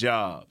doing their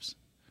jobs.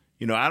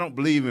 I don't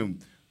believe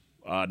in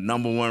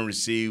number one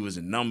receivers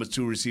and number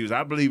two receivers.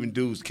 I believe in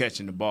dudes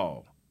catching the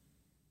ball.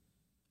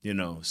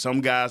 Some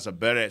guys are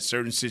better at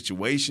certain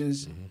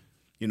situations.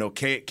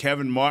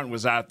 Kevin Martin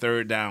was our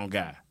third down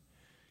guy.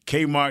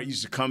 Kmart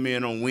used to come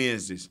in on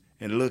Wednesdays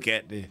and look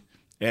at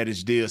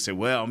his deal and say,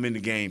 well, I'm in the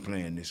game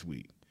plan this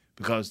week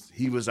because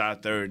he was our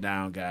third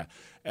down guy.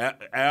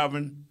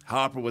 Alvin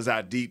Harper was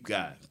our deep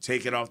guy.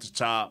 Take it off the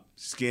top,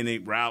 skinny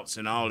routes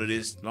and all of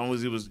this, as long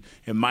as it was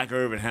 – and Mike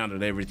Irvin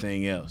handled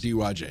everything else.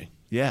 DYJ.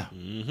 Yeah.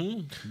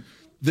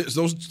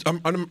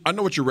 I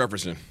know what you're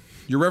referencing.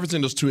 You're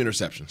referencing those two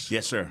interceptions.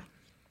 Yes, sir.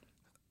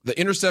 The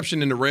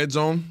interception in the red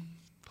zone,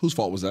 whose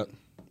fault was that?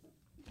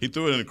 He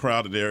threw it in a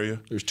crowded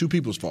area. There's two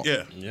people's fault.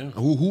 Yeah.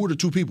 Who were the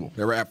two people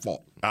that were at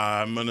fault?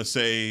 I'm gonna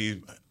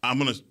say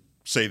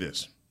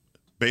this.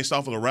 Based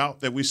off of the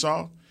route that we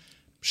saw,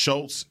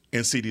 Schultz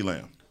and CeeDee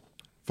Lamb.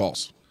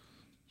 False.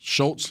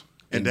 Schultz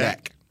and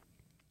Dak.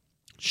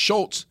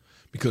 Schultz,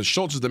 because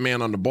Schultz is the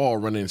man on the ball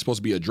running. It's supposed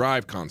to be a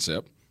drive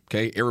concept.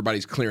 Okay,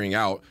 everybody's clearing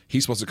out.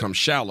 He's supposed to come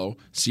shallow.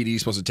 CeeDee's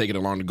supposed to take it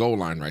along the goal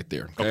line right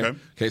there. Okay,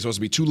 it's supposed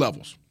to be two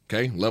levels.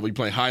 Okay, level you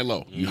play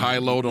high-low. You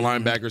high-low the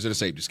linebackers and the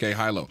safeties. Okay,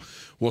 high-low.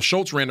 Well,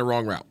 Schultz ran the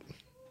wrong route.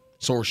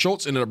 So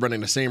Schultz ended up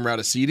running the same route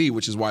as CD,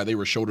 which is why they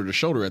were shoulder to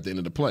shoulder at the end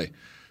of the play.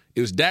 It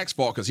was Dak's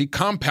fault because he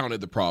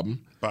compounded the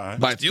problem by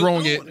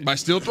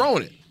still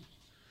throwing it.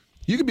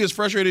 You can be as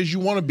frustrated as you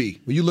want to be.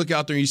 When you look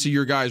out there and you see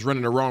your guys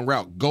running the wrong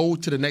route, go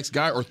to the next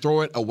guy or throw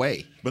it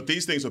away. But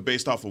these things are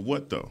based off of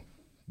what, though?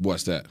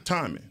 What's that?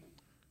 Timing.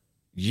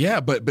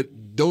 Yeah, but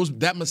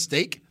that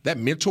mistake, that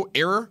mental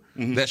error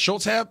that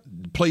Schultz had,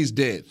 plays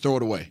dead. Throw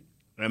it away.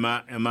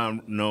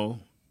 No.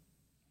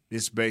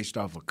 It's based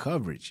off of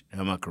coverage.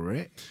 Am I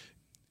correct?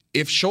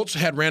 If Schultz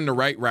had ran the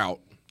right route,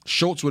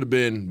 Schultz would have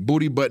been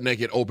booty butt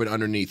naked open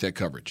underneath that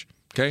coverage.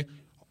 Okay?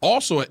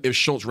 Also, if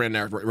Schultz ran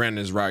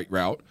his right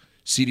route,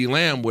 CeeDee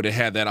Lamb would have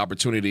had that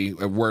opportunity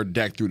of where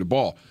Dak threw the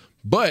ball.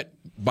 But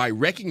by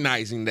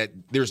recognizing that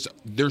there's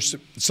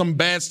some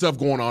bad stuff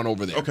going on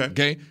over there,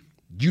 okay?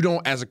 You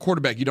don't, as a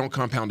quarterback, you don't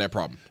compound that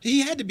problem.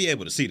 He had to be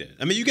able to see that.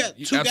 I mean, you got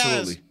two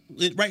guys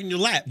right in your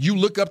lap. You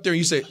look up there and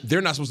you say,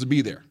 they're not supposed to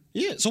be there.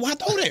 Yeah, so why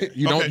throw there?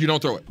 You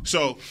don't throw it.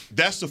 So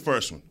that's the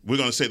first one. We're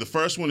going to say the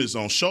first one is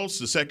on Schultz.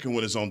 The second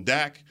one is on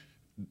Dak.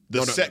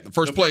 The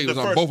first play was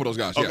on both of those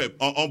guys. Okay,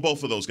 on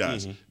both of those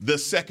guys. The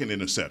second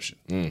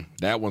interception.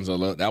 That one's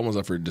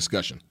up for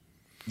discussion.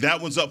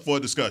 That one's up for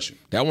discussion.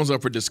 That one's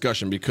up for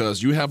discussion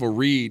because you have a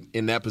read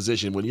in that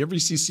position. Whenever you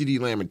see CeeDee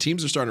Lamb, and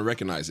teams are starting to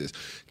recognize this,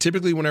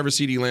 typically whenever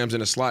CeeDee Lamb's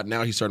in a slot,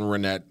 now he's starting to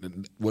run that,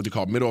 what they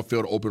call middle of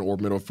field open or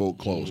middle of field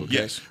close. Okay?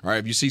 Yes. All right,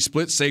 if you see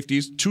split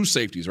safeties, two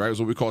safeties, right, is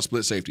what we call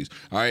split safeties.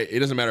 All right, it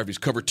doesn't matter if he's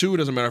cover 2, it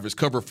doesn't matter if it's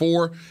cover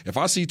 4. If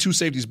I see two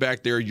safeties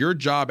back there, your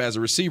job as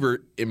a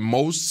receiver in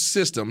most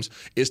systems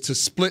is to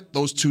split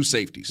those two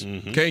safeties.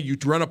 Okay, you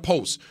run a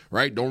post,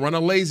 right? Don't run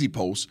a lazy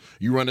post.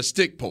 You run a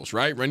stick post,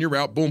 right? Run your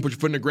route, boom, put your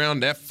foot in the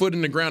ground. That foot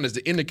in the ground is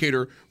the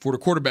indicator for the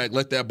quarterback,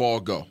 let that ball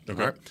go.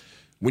 Okay. Right?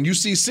 When you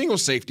see single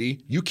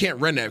safety, you can't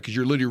run that because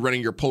you're literally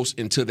running your post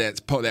into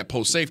that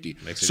post safety.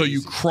 So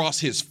you cross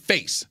his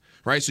face,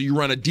 right? So you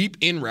run a deep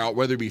in route,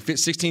 whether it be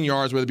 16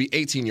 yards, whether it be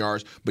 18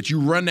 yards, but you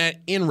run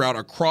that in route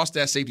across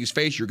that safety's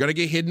face. You're going to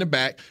get hit in the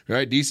back,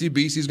 right?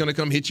 DCBC is going to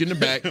come hit you in the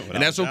back,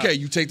 and that's okay.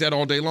 You take that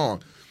all day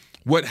long.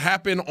 What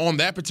happened on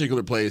that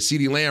particular play is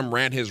CeeDee Lamb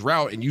ran his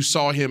route, and you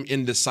saw him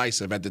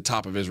indecisive at the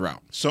top of his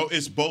route. So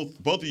it's both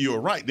of you are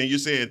right. Then you're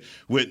saying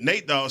what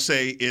Nate Dogg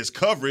say is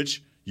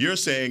coverage. You're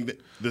saying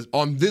that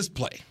on this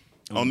play.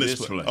 On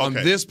this play. Okay. On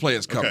this play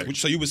is covered. Okay.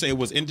 So you would say it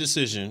was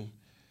indecision.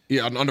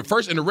 Yeah, on the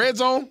first in the red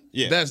zone,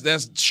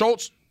 that's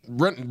Schultz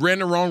ran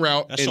the wrong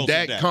route, and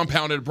Dak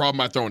compounded the problem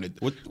by throwing it.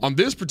 On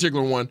this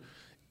particular one,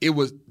 it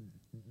was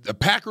the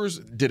Packers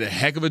did a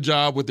heck of a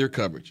job with their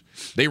coverage.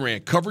 They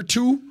ran cover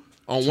 2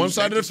 on one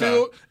side of the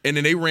field, and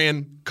then they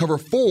ran cover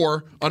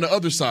 4 on the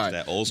other side.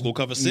 That old school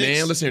cover 6.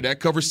 Man, listen here, that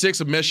cover 6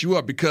 will mess you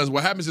up because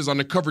what happens is on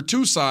the cover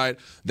 2 side,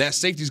 that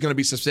safety is going to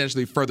be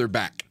substantially further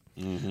back.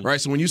 Right?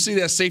 So when you see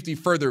that safety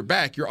further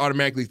back, you're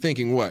automatically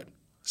thinking what?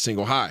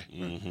 Single high.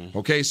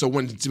 Okay, so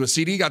when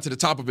CD got to the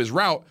top of his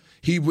route,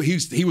 he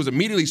was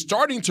immediately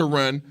starting to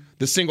run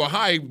the single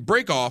high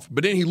break off,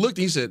 but then he looked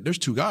and he said, there's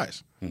 2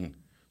 guys.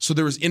 So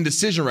there was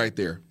indecision right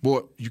there.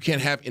 Boy, you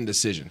can't have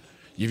indecision.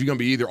 If you're going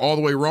to be either all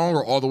the way wrong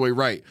or all the way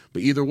right.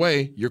 But either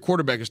way, your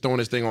quarterback is throwing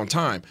this thing on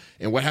time.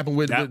 And what happened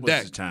with Dak?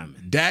 The timing.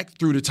 Dak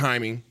threw the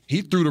timing.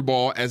 He threw the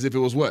ball as if it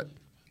was what?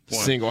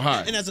 Single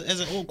high. And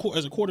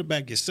as a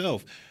quarterback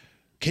yourself,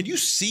 can you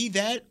see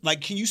that? Like,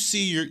 can you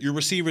see your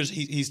receivers?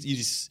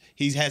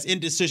 He has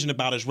indecision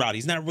about his route.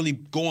 He's not really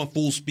going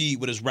full speed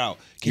with his route.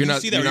 Can you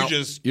see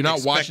that? You're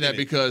not watching that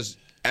because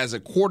as a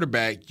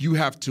quarterback,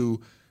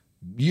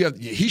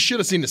 he should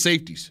have seen the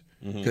safeties.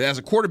 Because as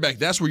a quarterback,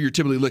 that's where you're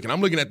typically looking.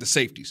 I'm looking at the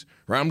safeties,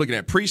 right? I'm looking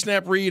at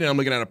pre-snap read and I'm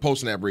looking at a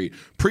post-snap read.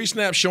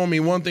 Pre-snap showing me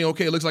one thing,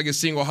 okay, it looks like it's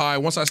single high.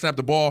 Once I snap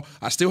the ball,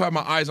 I still have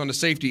my eyes on the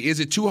safety. Is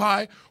it too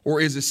high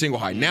or is it single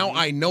high? Now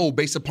I know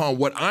based upon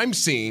what I'm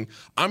seeing,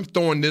 I'm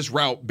throwing this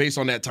route based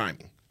on that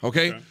timing,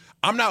 okay?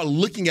 I'm not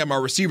looking at my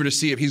receiver to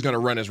see if he's going to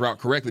run his route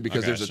correctly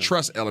because there's a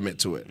trust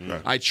element to it.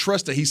 Right. I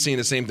trust that he's seeing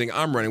the same thing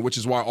I'm running, which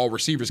is why all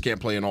receivers can't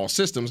play in all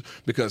systems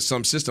because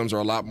some systems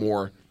are a lot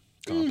more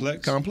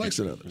complex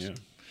than others. Yeah.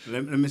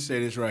 Let me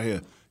say this right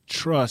here.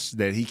 Trust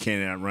that he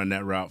cannot run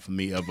that route for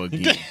me ever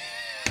again.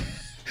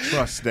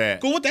 Trust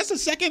that. Well, that's the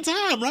second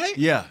time, right?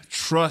 Yeah,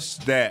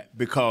 trust that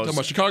because. Talking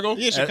about Chicago?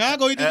 Yeah,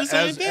 Chicago, he did the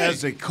same thing.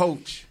 As a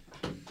coach,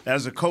 I'm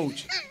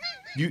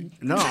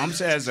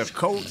saying as a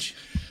coach,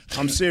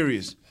 I'm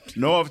serious.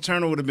 Norv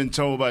Turner would have been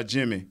told by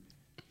Jimmy,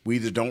 we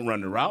either don't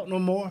run the route no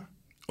more,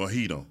 or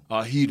he don't.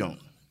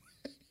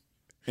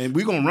 And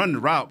we're going to run the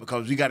route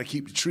because we got to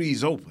keep the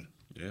trees open.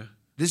 Yeah.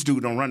 This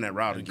dude don't run that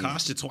route again.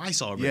 Cost you twice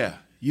already. Yeah.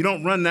 You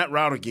don't run that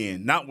route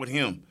again. Not with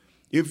him.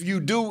 If you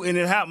do and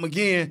it happen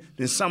again,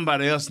 then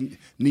somebody else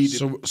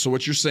needs it. So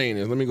what you're saying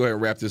is, let me go ahead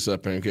and wrap this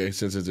up, okay,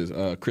 since it's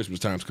Christmas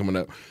time's coming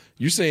up.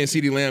 You're saying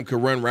CeeDee Lamb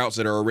could run routes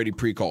that are already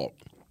pre-called.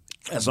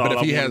 That's all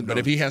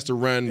if he has to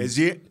run, if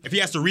he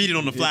has to read it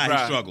on the fly,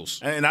 he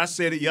struggles. And I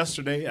said it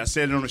yesterday. I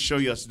said it on the show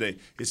yesterday.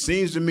 It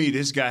seems to me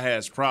this guy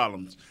has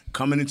problems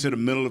coming into the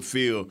middle of the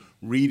field,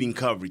 reading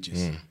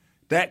coverages.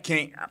 That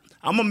can't.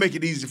 I'm gonna make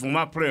it easy for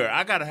my player.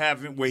 I gotta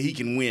have it where he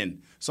can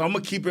win. So I'm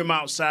gonna keep him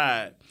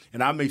outside,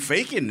 and I may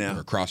fake it now.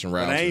 Or crossing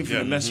routes. But I ain't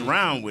gonna mess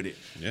around with it.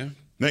 Yeah.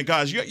 Man,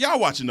 guys, y'all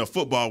watching the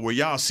football where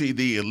y'all see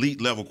the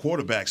elite level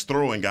quarterbacks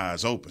throwing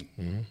guys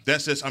open.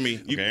 That's just, I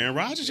mean, Aaron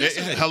Rodgers.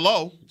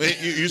 Hello,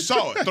 you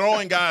saw it,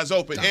 throwing guys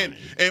open, and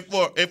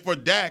for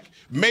Dak,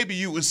 maybe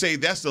you would say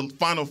that's the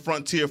final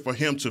frontier for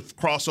him to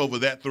cross over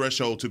that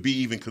threshold to be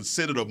even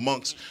considered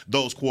amongst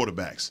those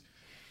quarterbacks.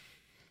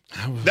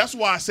 That's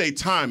why I say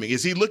timing.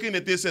 Is he looking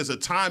at this as a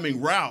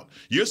timing route?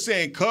 You're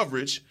saying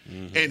coverage,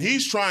 and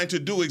he's trying to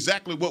do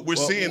exactly what we're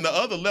seeing the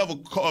other level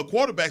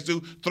quarterbacks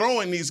do,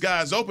 throwing these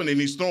guys open, and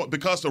he's throwing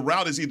because the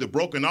route is either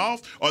broken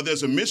off or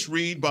there's a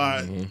misread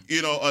by by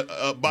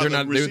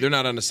the receiver. They're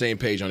not on the same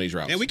page on these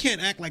routes. And we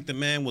can't act like the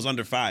man was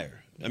under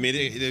fire. I mean,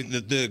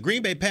 the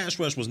Green Bay pass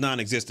rush was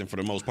non-existent for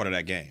the most part of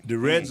that game. The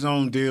red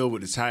zone deal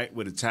with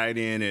the tight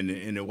end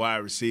and the wide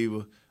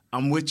receiver,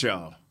 I'm with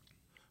y'all.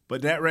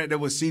 But that right there,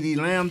 what CeeDee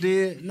Lamb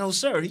did, no,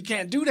 sir, he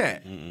can't do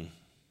that.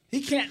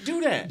 He can't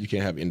do that. You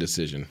can't have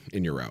indecision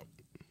in your route.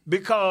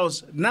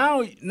 Because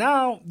now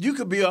you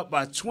could be up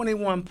by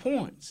 21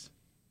 points.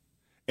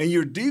 And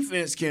your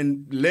defense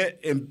can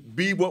let and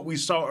be what we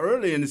saw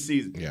early in the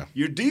season. Yeah.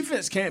 Your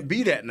defense can't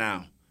be that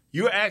now.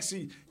 You're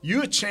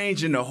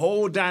changing the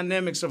whole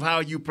dynamics of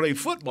how you play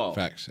football.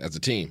 Facts, as a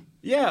team.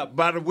 Yeah,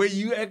 by the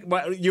way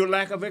by your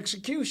lack of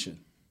execution.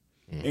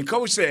 And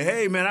coach said,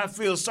 hey, man, I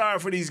feel sorry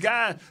for these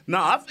guys. No,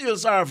 I feel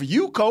sorry for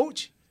you,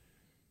 coach,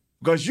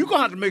 because you're going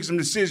to have to make some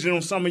decisions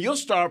on some of your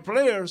star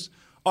players.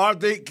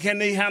 Can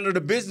they handle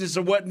the business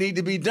of what need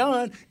to be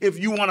done if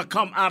you want to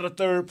come out of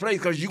third place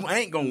because you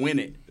ain't going to win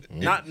it.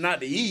 Not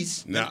the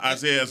East. Now,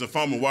 Isaiah, as a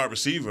former wide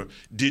receiver,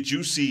 did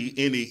you see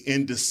any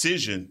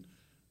indecision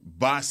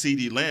by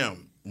CeeDee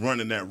Lamb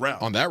running that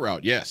route? On that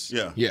route, yes.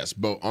 Yeah. Yes,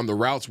 but on the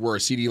routes where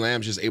CeeDee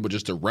Lamb's just able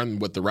just to run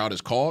what the route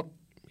is called,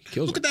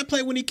 Look at that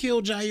play when he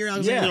killed Jair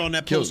Alexander on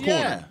that post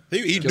corner.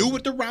 He knew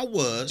what the route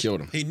was.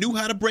 Killed him. He knew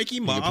how to break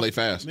him off. He played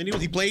fast. I mean,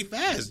 he played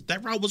fast.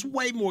 That route was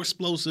way more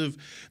explosive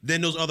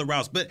than those other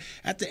routes. But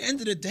at the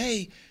end of the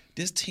day,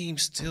 this team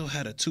still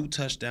had a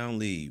 2-touchdown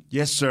lead.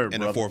 Yes, sir.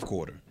 In the fourth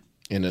quarter.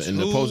 And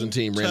the opposing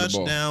team ran the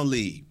ball. 2-touchdown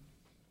lead.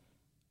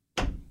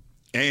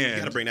 And you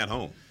got to bring that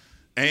home.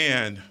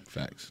 And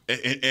facts.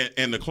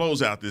 And to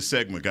close out this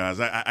segment,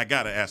 guys, I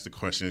got to ask the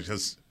question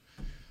because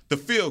the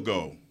field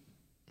goal.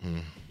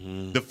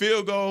 The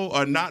field goal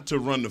or not to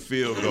run the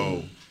field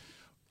goal.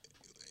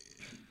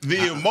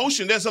 The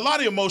emotion, there's a lot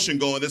of emotion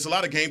going. There's a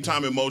lot of game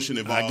time emotion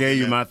involved. I gave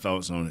you my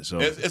thoughts on it. So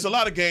it's a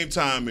lot of game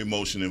time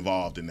emotion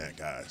involved in that,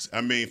 guys. I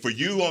mean, for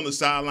you on the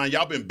sideline,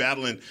 y'all been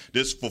battling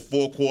this for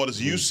 4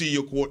 quarters. You see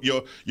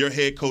your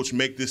head coach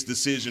make this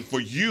decision. For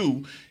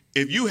you,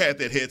 if you had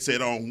that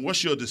headset on,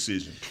 what's your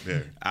decision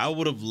there? I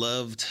would have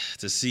loved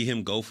to see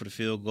him go for the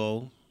field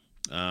goal.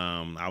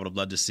 I would have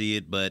loved to see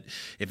it, but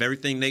if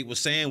everything Nate was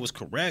saying was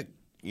correct,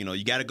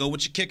 you got to go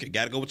with your kicker. You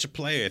got to go with your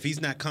player. If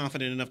he's not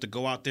confident enough to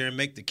go out there and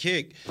make the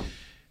kick,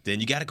 then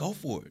you got to go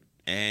for it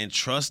and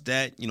trust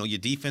that, your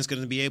defense is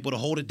going to be able to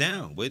hold it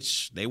down,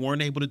 which they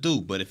weren't able to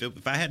do. But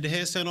if I had the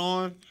headset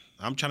on,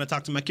 I'm trying to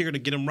talk to my kicker to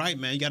get him right,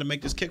 man. You got to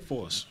make this kick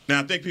for us.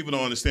 Now, I think people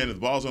don't understand that the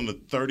ball's on the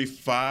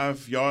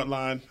 35-yard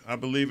line, I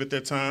believe, at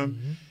that time.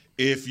 Mm-hmm.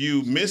 If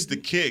you miss the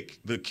kick,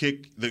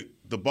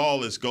 the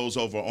ball goes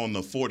over on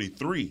the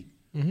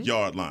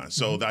 43-yard line.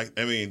 So,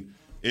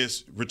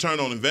 it's return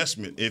on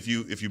investment. If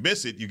you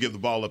miss it, you give the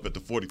ball up at the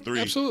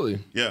 43. Absolutely.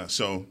 Yeah.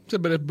 So,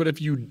 but if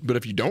you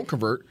don't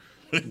convert,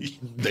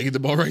 they get the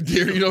ball right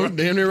there.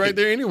 Damn near right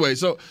there anyway.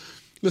 So,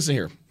 listen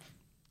here.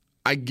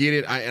 I get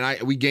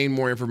it. We gain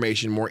more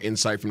information, more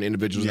insight from the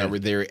individuals that were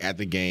there at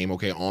the game.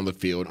 Okay, on the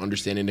field,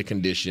 understanding the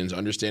conditions,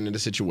 understanding the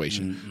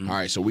situation. Mm-hmm. All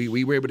right. So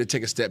we were able to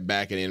take a step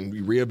back and then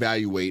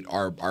reevaluate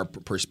our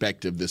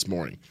perspective this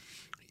morning.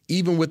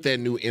 Even with that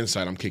new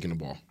insight, I'm kicking the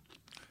ball.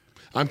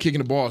 I'm kicking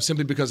the ball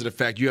simply because of the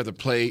fact you have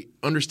to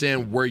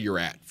understand where you're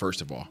at,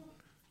 first of all.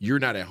 You're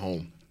not at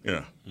home.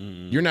 Yeah.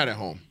 Mm-hmm. You're not at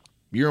home.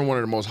 You're in one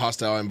of the most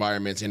hostile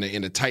environments in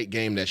a tight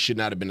game that should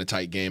not have been a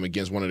tight game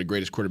against one of the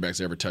greatest quarterbacks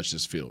that ever touched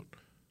this field.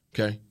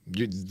 Okay?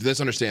 Let's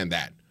understand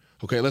that.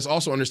 Okay? Let's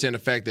also understand the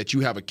fact that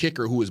you have a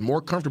kicker who is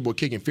more comfortable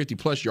kicking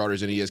 50-plus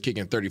yarders than he is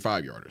kicking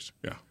 35-yarders.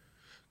 Yeah.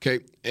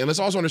 Okay? And let's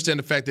also understand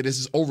the fact that this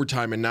is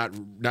overtime and not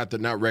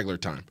regular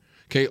time.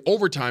 Okay?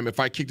 Overtime, if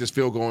I kick this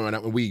field goal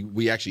and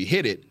we actually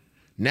hit it,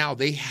 now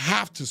they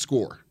have to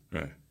score.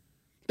 Right.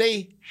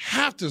 They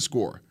have to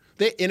score.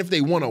 And if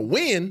they want to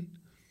win,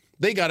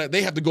 they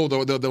have to go the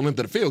length of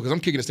the field because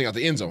I'm kicking this thing out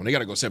the end zone. They got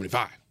to go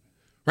 75.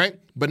 Right?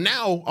 But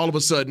now, all of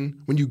a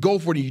sudden, when you go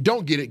for it and you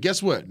don't get it,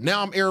 guess what?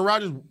 Now I'm Aaron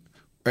Rodgers.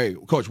 Hey,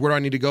 Coach, where do I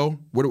need to go?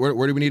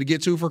 Where do we need to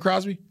get to for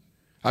Crosby?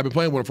 I've been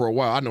playing with him for a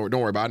while. Don't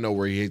worry about it. I know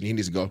where he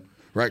needs to go.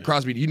 Right?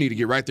 Crosby, you need to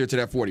get right there to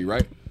that 40,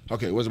 right?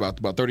 Okay, what's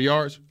about 30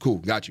 yards? Cool,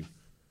 got you.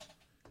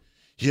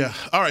 Yeah.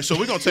 All right, so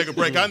we're going to take a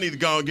break. I need to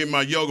go and get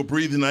my yoga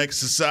breathing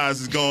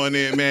exercises going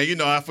in,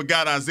 man. I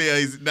forgot Isaiah.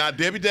 He's not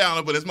Debbie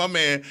Downer, but it's my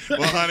man,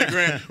 100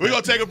 grand. We're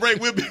going to take a break.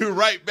 We'll be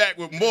right back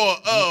with more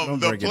of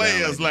the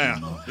Players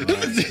Lounge.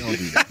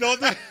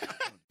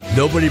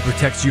 Nobody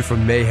protects you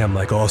from mayhem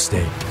like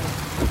Allstate.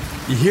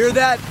 You hear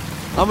that?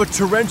 I'm a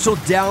torrential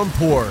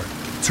downpour.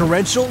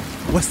 Torrential?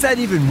 What's that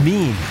even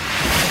mean?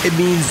 It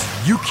means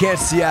you can't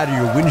see out of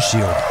your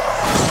windshield.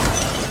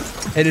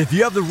 And if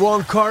you have the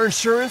wrong car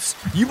insurance,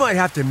 you might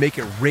have to make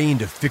it rain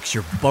to fix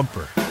your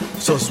bumper.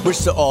 So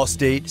switch to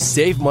Allstate,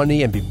 save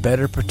money, and be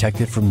better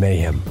protected from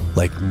mayhem,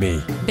 like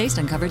me. Based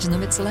on coverage and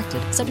limits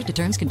selected, subject to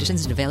terms,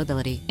 conditions, and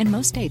availability. In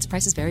most states,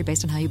 prices vary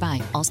based on how you buy.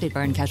 Allstate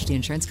Bar and Casualty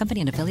Insurance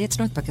Company and affiliates,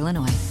 Northbrook,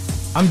 Illinois.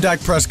 I'm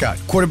Dak Prescott,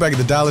 quarterback of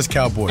the Dallas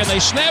Cowboys. And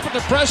they snap it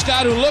to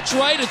Prescott, who looks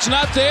right. It's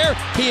not there.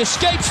 He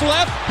escapes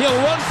left. He'll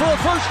run for a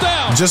first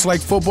down. Just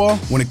like football,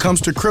 when it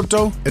comes to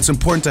crypto, it's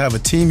important to have a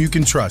team you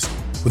can trust.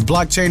 With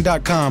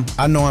Blockchain.com,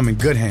 I know I'm in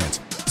good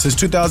hands. Since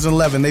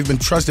 2011, they've been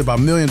trusted by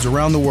millions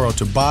around the world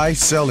to buy,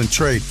 sell, and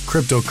trade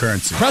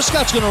cryptocurrency.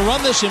 Prescott's going to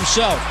run this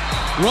himself.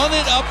 Run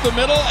it up the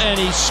middle, and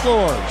he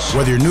scores.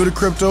 Whether you're new to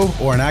crypto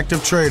or an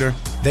active trader,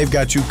 they've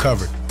got you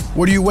covered.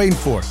 What are you waiting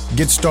for?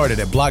 Get started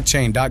at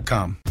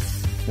Blockchain.com.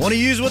 Want to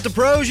use what the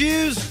pros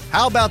use?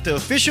 How about the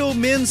official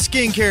men's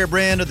skincare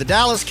brand of the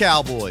Dallas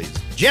Cowboys,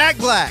 Jack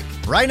Black?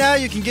 Right now,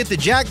 you can get the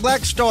Jack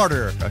Black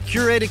Starter, a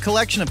curated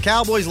collection of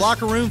Cowboys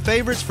locker room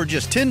favorites for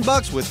just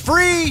 $10 with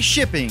free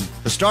shipping.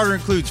 The starter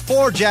includes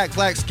 4 Jack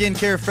Black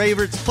skincare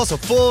favorites, plus a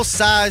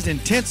full-sized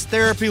intense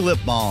therapy lip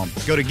balm.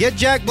 Go to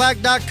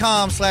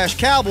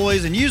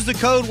getjackblack.com/Cowboys and use the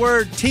code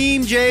word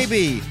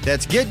TEAMJB.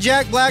 That's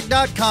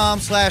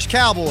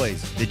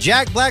getjackblack.com/Cowboys. The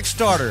Jack Black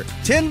Starter,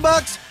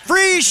 $10,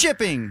 free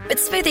shipping. With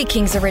Smoothie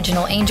King's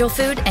original Angel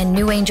Food and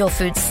new Angel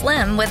Food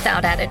Slim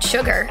without added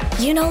sugar,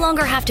 you no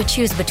longer have to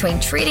choose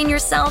between treating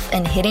yourself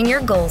and hitting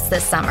your goals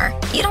this summer.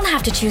 You don't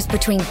have to choose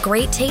between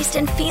great taste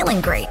and feeling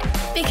great.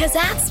 Because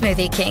at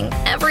Smoothie King,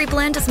 every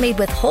blend is made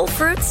with whole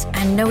fruits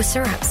and no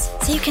syrups,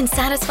 so you can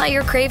satisfy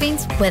your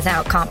cravings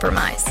without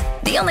compromise.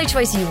 The only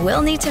choice you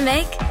will need to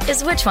make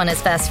is which one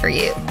is best for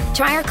you.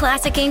 Try our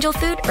classic Angel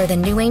Food or the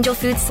new Angel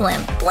Food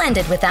Slim,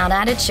 blended without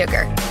added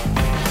sugar.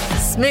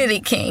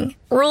 Smoothie King.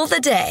 Rule the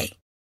day.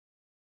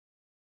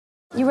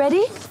 You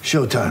ready?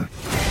 Showtime.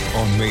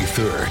 On May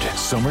 3rd,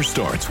 summer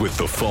starts with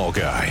The Fall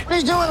Guy.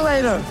 Let's do it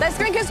later. Let's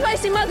drink a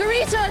spicy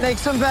margarita. Make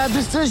some bad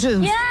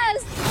decisions.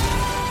 Yes.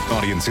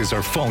 Audiences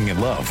are falling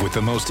in love with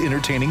the most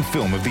entertaining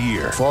film of the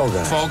year. Fall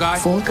Guy. Fall Guy?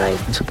 Fall Guy.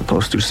 That's what the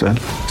poster said.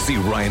 See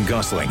Ryan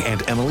Gosling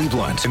and Emily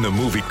Blunt in the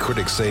movie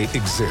critics say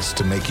exists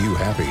to make you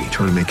happy.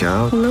 Trying to make it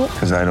out? Nope.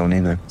 Because I don't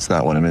either. It's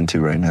not what I'm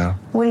into right now.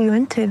 What are you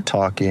into?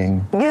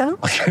 Talking. Yeah.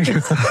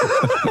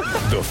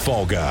 The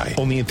Fall Guy.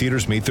 Only in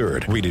theaters May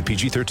 3rd. Rated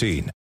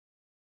PG-13.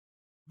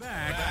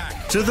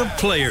 Back to the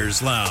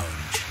Players Lounge.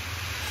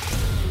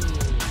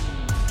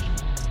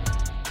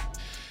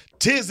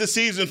 'Tis the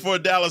season for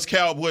Dallas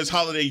Cowboys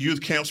holiday youth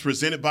camps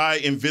presented by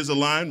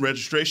Invisalign.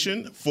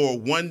 Registration for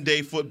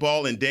one-day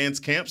football and dance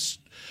camps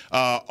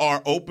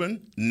are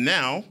open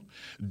now.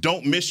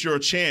 Don't miss your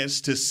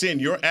chance to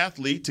send your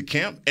athlete to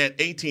camp at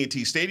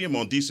AT&T Stadium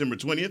on December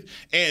 20th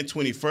and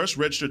 21st.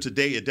 Register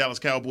today at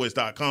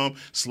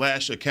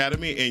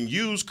dallascowboys.com/academy and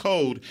use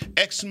code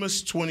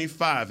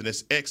XMAS25, and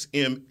that's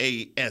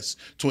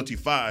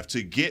XMAS25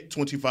 to get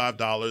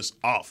 $25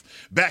 off.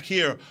 Back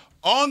here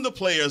on the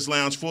Players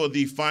Lounge for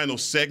the final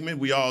segment,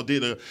 we all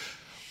did a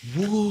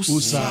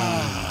woosah.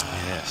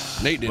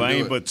 Yes. Nate didn't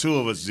do it. But two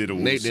of us did a woosah.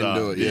 Nate didn't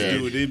do it, yeah.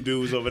 Them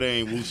dudes over there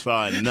ain't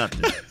woosah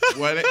nothing.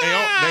 Well, they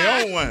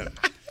own one.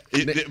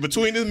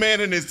 Between this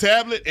man and his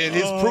tablet and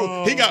his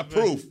proof, he got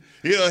proof.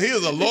 He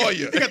is a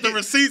lawyer. He got the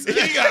receipts. He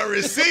got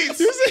receipts.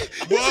 You see,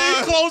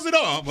 close it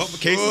off. Well,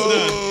 case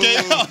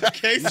is done.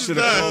 Case You is should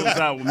have done. closed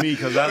out with me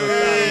because I done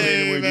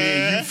made it with me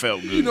and you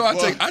felt good. You know,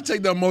 I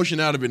take the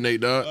emotion out of it,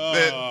 Nate, dog.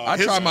 I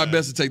try my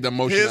best to take the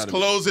emotion out of it. His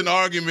closing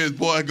argument is,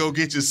 boy, go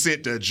get you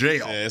sent to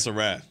jail. Yeah, it's a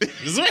wrap.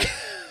 It's a wrap.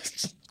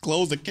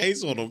 Close the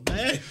case on him,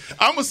 man.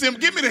 I'm going to send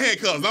him, give me the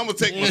handcuffs. I'm going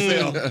to take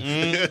myself.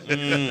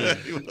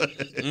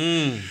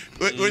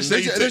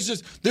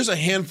 There's a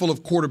handful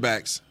of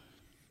quarterbacks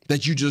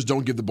that you just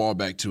don't give the ball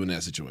back to in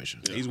that situation.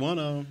 He's one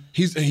of them.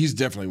 He's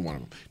definitely one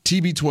of them.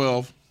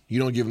 TB12, you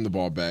don't give him the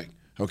ball back.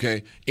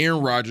 Okay, Aaron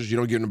Rodgers, you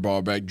don't give him the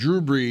ball back.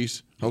 Drew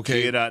Brees,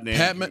 okay. Kid out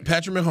there.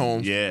 Patrick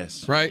Mahomes,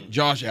 yes, right.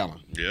 Josh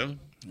Allen, Yeah.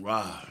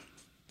 Wow.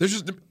 you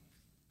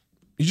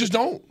just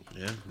don't.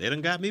 Yeah. They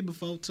done got me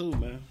before, too,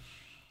 man.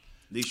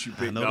 At least you I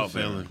picked know the off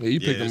feeling. Yeah, you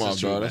picked them this off, is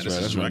true, dog. man. That's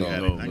right. This That's is my true. dog. I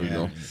There you got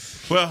go. it.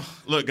 Well,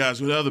 look, guys,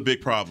 another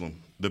big problem.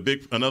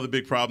 Another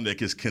big problem that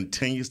just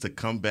continues to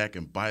come back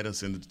and bite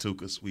us in the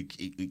tuchus. We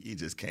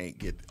just can't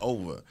get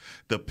over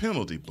the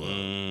penalty bug.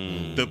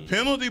 The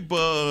penalty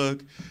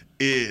bug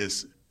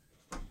it's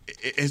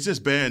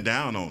just bearing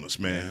down on us,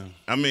 man.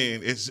 Yeah. I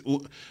mean,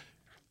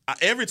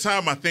 every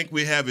time I think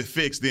we have it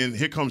fixed, then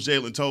here comes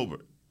Jalen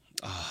Tolbert.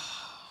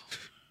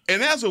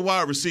 And as a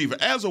wide receiver,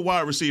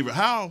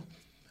 how?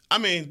 I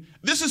mean,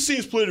 this just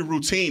seems pretty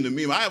routine to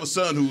me. I have a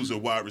son who's a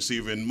wide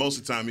receiver, and most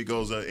of the time he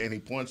goes and he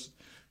points.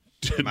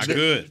 Am I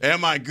good?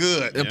 Am I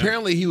good?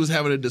 Apparently, he was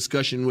having a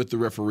discussion with the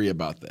referee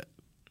about that.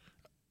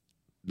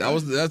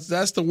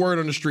 That's the word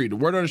on the street. The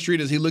word on the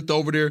street is he looked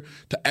over there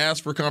to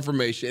ask for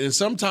confirmation, and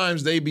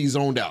sometimes they be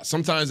zoned out.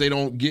 Sometimes they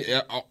don't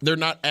they're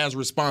not as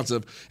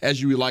responsive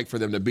as you would like for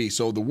them to be.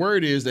 So the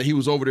word is that he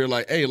was over there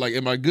like, hey, like,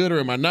 am I good or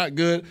am I not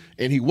good?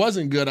 And he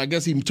wasn't good. I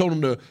guess he told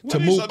him to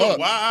move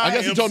up. I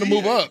guess he told him to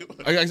move up.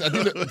 I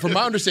think that, from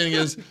my understanding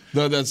is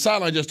the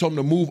sideline just told him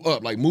to move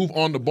up, like move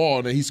on the ball,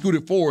 and then he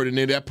scooted forward, and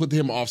then that put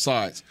him off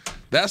sides.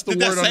 That's the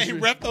word on the street. Did that same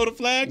ref throw the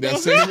flag? That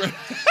same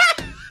ref.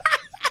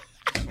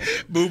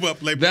 Move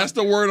up, like that's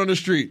the word on the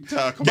street.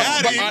 I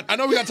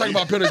know we got to talk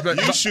about penalties, but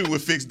you shoot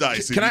with fixed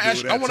dice. Can I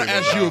ask? I want to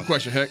ask you a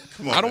question, Heck.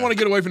 I don't want to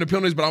get away from the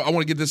penalties, but I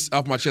want to get this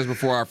off my chest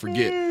before I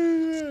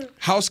forget.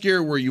 How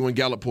scared were you when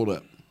Gallup pulled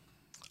up?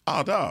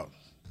 Oh, dog.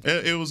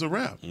 It was a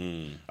wrap.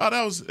 Oh,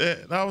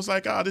 that was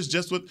like, this is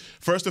just what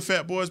first the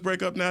fat boys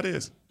break up now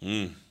this.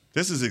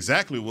 This is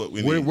exactly what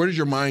we need. Where did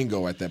your mind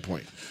go at that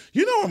point?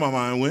 You know where my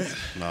mind went.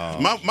 No.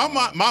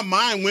 My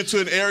mind went to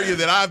an area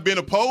that I've been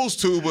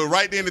opposed to, but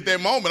right then at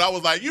that moment, I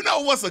was like, you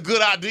know what's a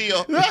good idea?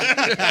 You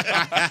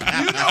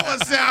know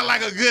what sounds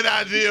like a good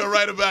idea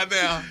right about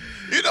now?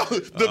 You know,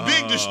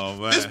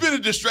 it's been a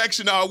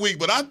distraction all week,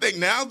 but I think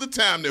now's the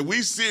time that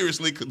we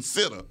seriously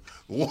consider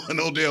one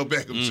Odell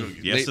Beckham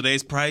Jr.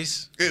 Yesterday's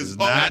price is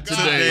not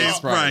today's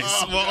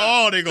price.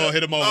 They're gonna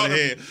hit him over the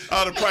head.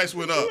 The price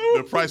went up.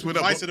 The price went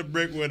up. Price of the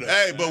brick went up.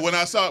 Hey, but when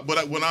I saw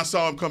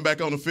him come back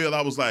on the field,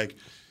 I was like,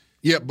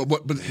 yeah, but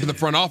the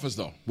front office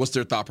though, what's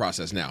their thought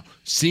process now?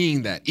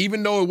 Seeing that,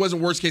 even though it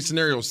wasn't worst case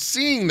scenario,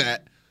 seeing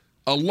that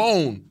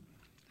alone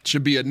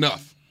should be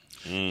enough.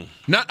 I'm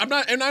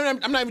not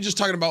even just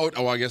talking about.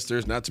 Oh, I guess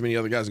there's not too many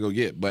other guys to go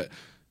get, but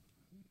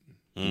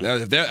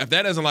if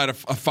that doesn't light a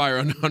fire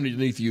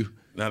underneath you,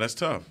 now that's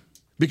tough.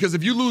 Because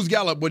if you lose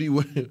Gallup, what do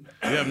you?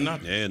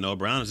 Yeah, no,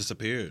 Brown has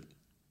disappeared.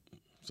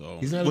 So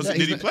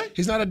did he play?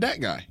 He's not a Dak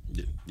guy.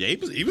 Yeah,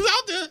 he was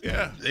out there.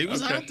 Yeah, he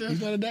was out there.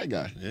 He's not a Dak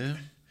guy. Yeah.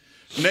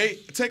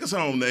 Nate, take us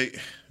home, Nate.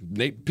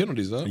 Nate,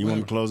 penalties up. You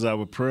want to close out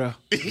with prayer?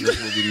 That's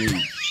what we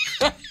need.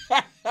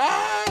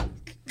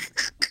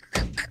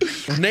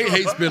 Nate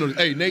hates penalties.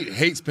 Hey, Nate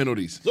hates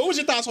penalties. So what was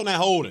your thoughts on that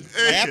holding?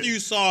 Like, after you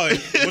saw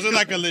it, was it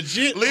like a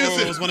legit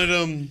or was one of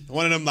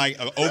them like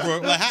over?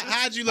 Like,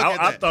 how'd you look at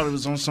that? I thought it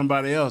was on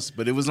somebody else,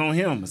 but it was on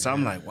him. So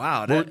I'm like,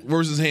 wow.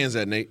 Where's his hands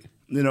at, Nate?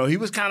 You know, he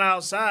was kind of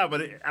outside,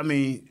 but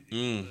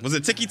was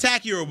it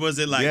ticky-tacky or was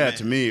it like? Yeah,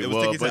 to me it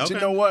was. But okay. You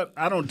know what?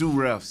 I don't do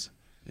refs.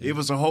 Yeah. It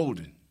was a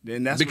holding.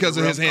 And that's because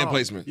of his hand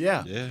placement.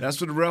 Yeah,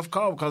 that's what the ref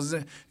called.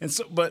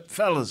 But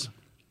fellas,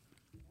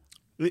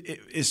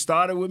 it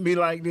started with me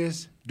like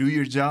this. Do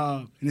your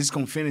job, and it's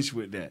gonna finish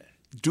with that.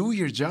 Do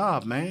your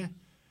job, man.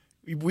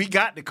 We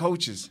got the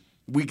coaches.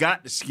 We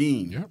got the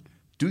scheme. Yep.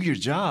 Do your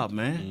job,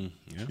 man.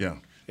 Yeah.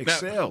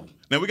 Excel.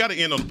 Now we got to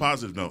end on a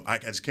positive note. I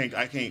can't.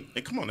 Hey,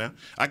 come on now.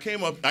 I came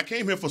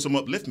here for some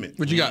upliftment.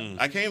 What you got?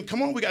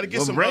 Come on. We got to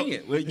get some. Bring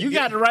it. Well, you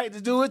got the right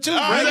to do it too.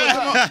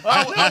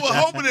 I was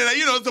hoping that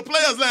it's the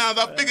Players Lounge.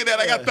 I figured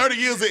that I got 30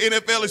 years of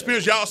NFL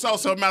experience. Y'all saw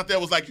something out there.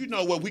 Was like, you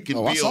know what? We can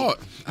build. I saw it.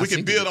 We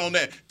can build on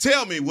that.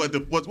 Tell me what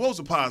was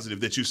the positive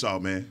that you saw,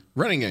 man?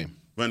 Running game.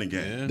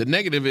 Yeah. The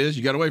negative is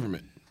you got away from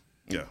it.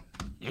 Yeah.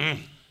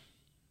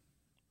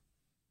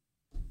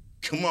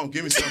 Come on,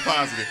 give me something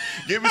positive.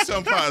 Give me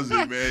something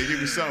positive, man. Give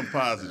me something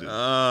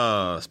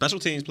positive. Special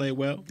teams played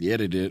well. Yeah,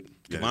 they did.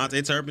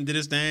 Devontae Turpin did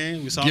his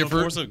thing. We saw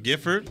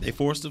Gifford. They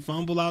forced a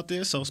fumble out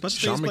there. So special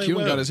teams played well.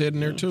 Sean McEwen got his head in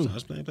there too.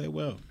 Special teams played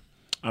well.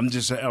 I'm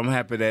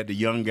happy that the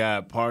young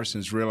guy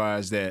Parsons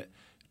realized that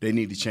they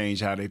need to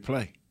change how they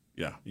play.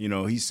 Yeah. You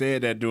know, he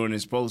said that during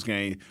his post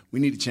game.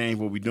 We need to change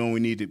what we're doing. We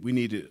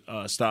need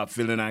to stop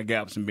filling our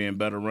gaps and being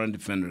better run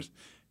defenders.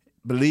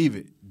 Believe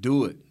it,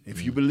 do it.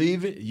 If you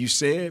believe it, you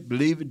say it,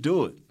 believe it,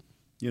 do it.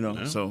 You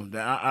know, so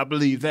I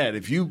believe that.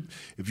 If you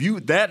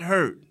that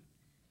hurt,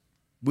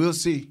 we'll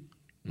see.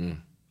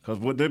 Because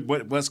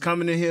what's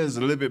coming in here is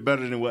a little bit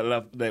better than what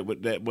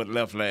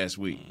left last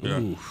week.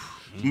 Yeah.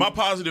 My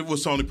positive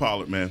was Tony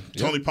Pollard, man.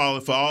 Yep. Tony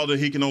Pollard, for all that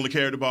he can only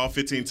carry the ball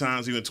 15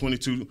 times, even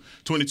 22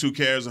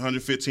 carries,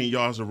 115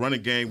 yards. The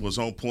running game was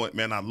on point,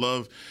 man. I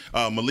love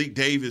Malik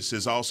Davis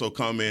has also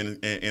come in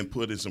and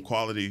put in some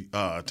quality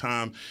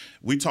time.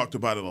 We talked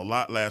about it a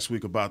lot last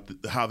week about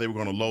how they were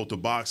going to load the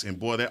box, and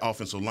boy, that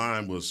offensive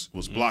line was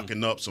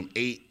blocking up some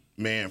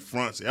 8-man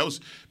fronts. It was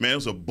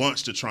a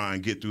bunch to try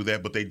and get through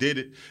that, but they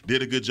did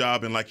a good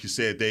job, and like you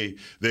said, they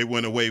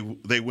went away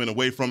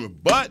from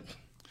it. But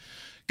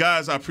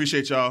guys, I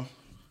appreciate y'all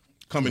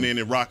coming in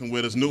and rocking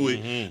with us.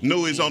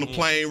 Newey's on the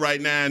plane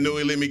right now.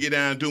 Newey, let me get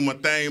down and do my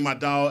thing, my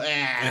dog.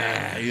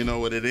 You know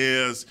what it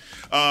is.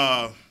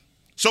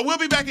 So we'll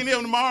be back in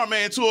here tomorrow,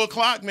 man, 2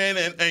 o'clock, man,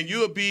 and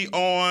you'll be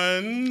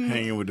on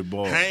Hanging with the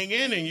Boys.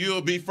 And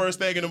you'll be first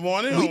thing in the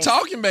morning. We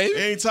talking, baby.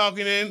 Ain't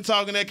talking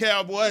that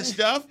cowboy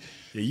stuff.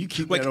 Yeah, you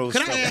keep that old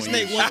can stuff I ask on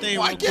Nate you. one thing?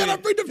 Why can't I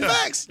bring the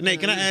facts? Nate,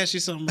 can I ask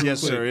you something? Real Yes,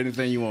 quick? sir.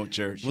 Anything you want,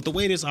 Church. With the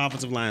way this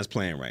offensive line is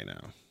playing right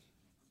now,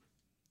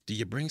 do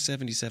you bring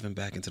 77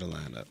 back into the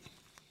lineup?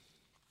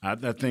 I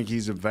think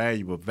he's a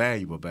valuable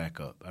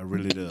backup. I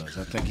really does.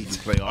 I think he can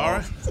play all.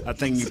 Right. I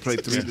think he can play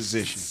 3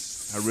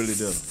 positions. I really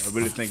do. I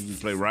really think he can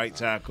play right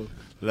tackle,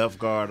 left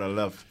guard, or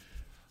left.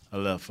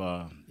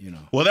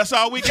 Well, that's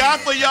all we got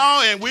for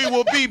y'all, and we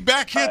will be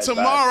back here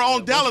tomorrow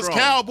on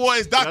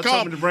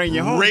DallasCowboys.com to bring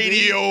you home,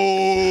 radio.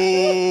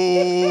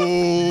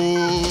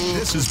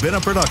 This has been a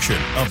production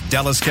of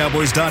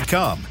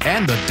DallasCowboys.com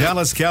and the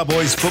Dallas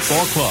Cowboys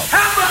Football Club.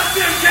 How about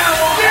them